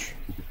garbage.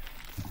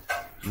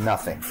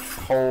 Nothing.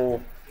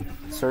 Whole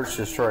search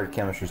destroyed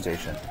chemistry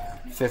station.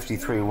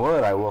 53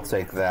 wood, I will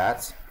take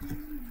that.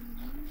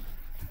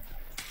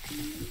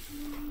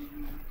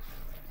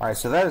 Alright,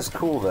 so that is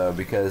cool though,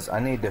 because I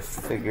need to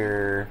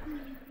figure...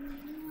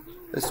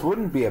 This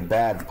wouldn't be a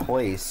bad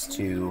place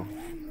to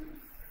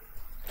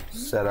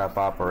set up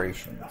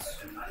operations.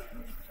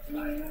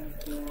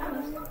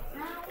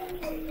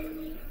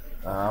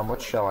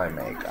 What shall I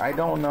make? I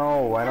don't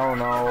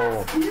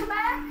know.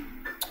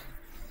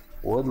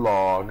 Wood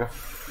log.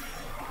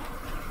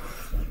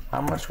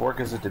 How much work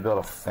is it to build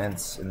a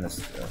fence in this?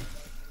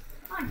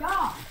 My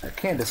God. I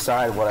can't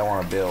decide what I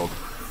want to build.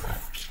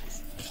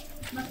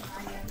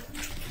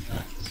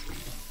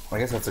 I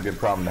guess that's a good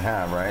problem to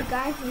have, right? You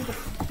guys need to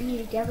be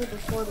together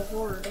before the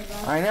horde.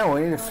 I know,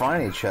 we need to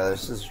find each other.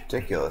 This is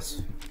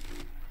ridiculous.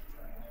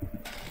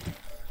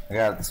 I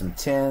got some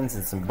tins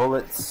and some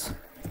bullets.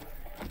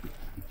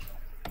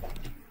 I'm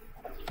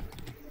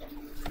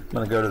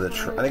gonna go to the.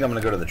 I think I'm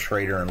gonna go to the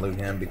trader and loot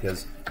him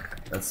because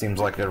that seems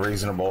like a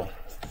reasonable.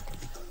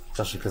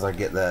 Especially because I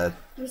get the.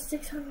 There's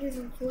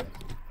 640.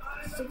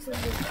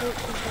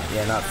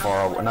 Yeah, not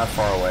far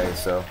away.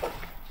 So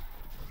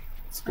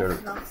let's go to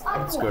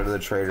the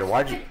trader.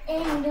 Why'd you?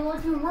 Aiming to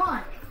let you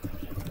run.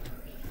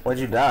 Why'd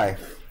you die?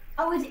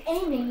 I was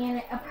aiming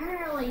and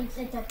apparently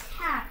it's a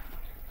tap.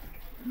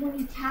 When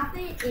you tap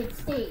it, it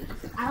stays.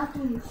 I like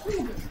when you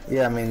hold it.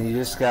 Yeah, I mean you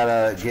just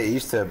gotta get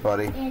used to it,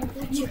 buddy. And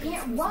you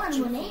can't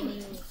run when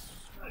aiming.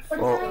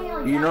 But Well, it's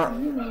not you know.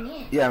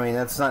 in. Yeah, I mean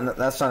that's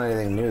not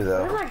anything new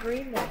though. Where's my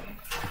green thing?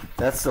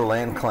 That's the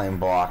land claim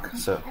block.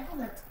 So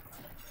I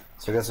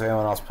guess if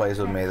anyone else plays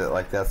with me, that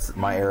like that's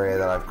my area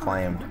that I've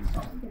claimed.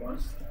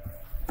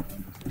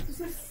 This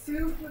is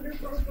super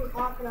duper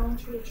hot, but I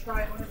want you to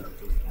try one of those.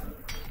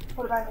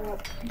 Put it back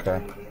up.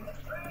 Okay.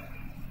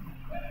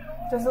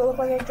 Does it look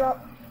like egg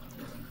drop?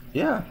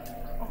 Yeah.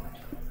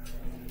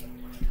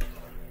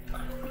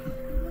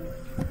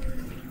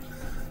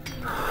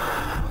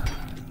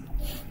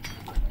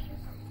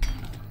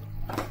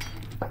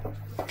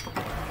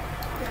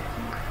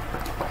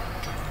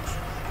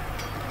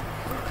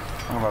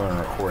 How long have I been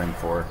recording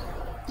for?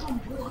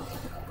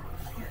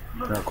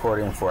 Been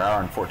recording for an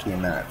hour and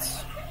 14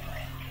 minutes.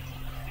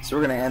 So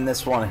we're going to end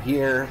this one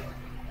here.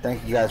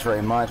 Thank you guys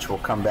very much. We'll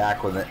come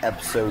back with an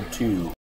episode 2.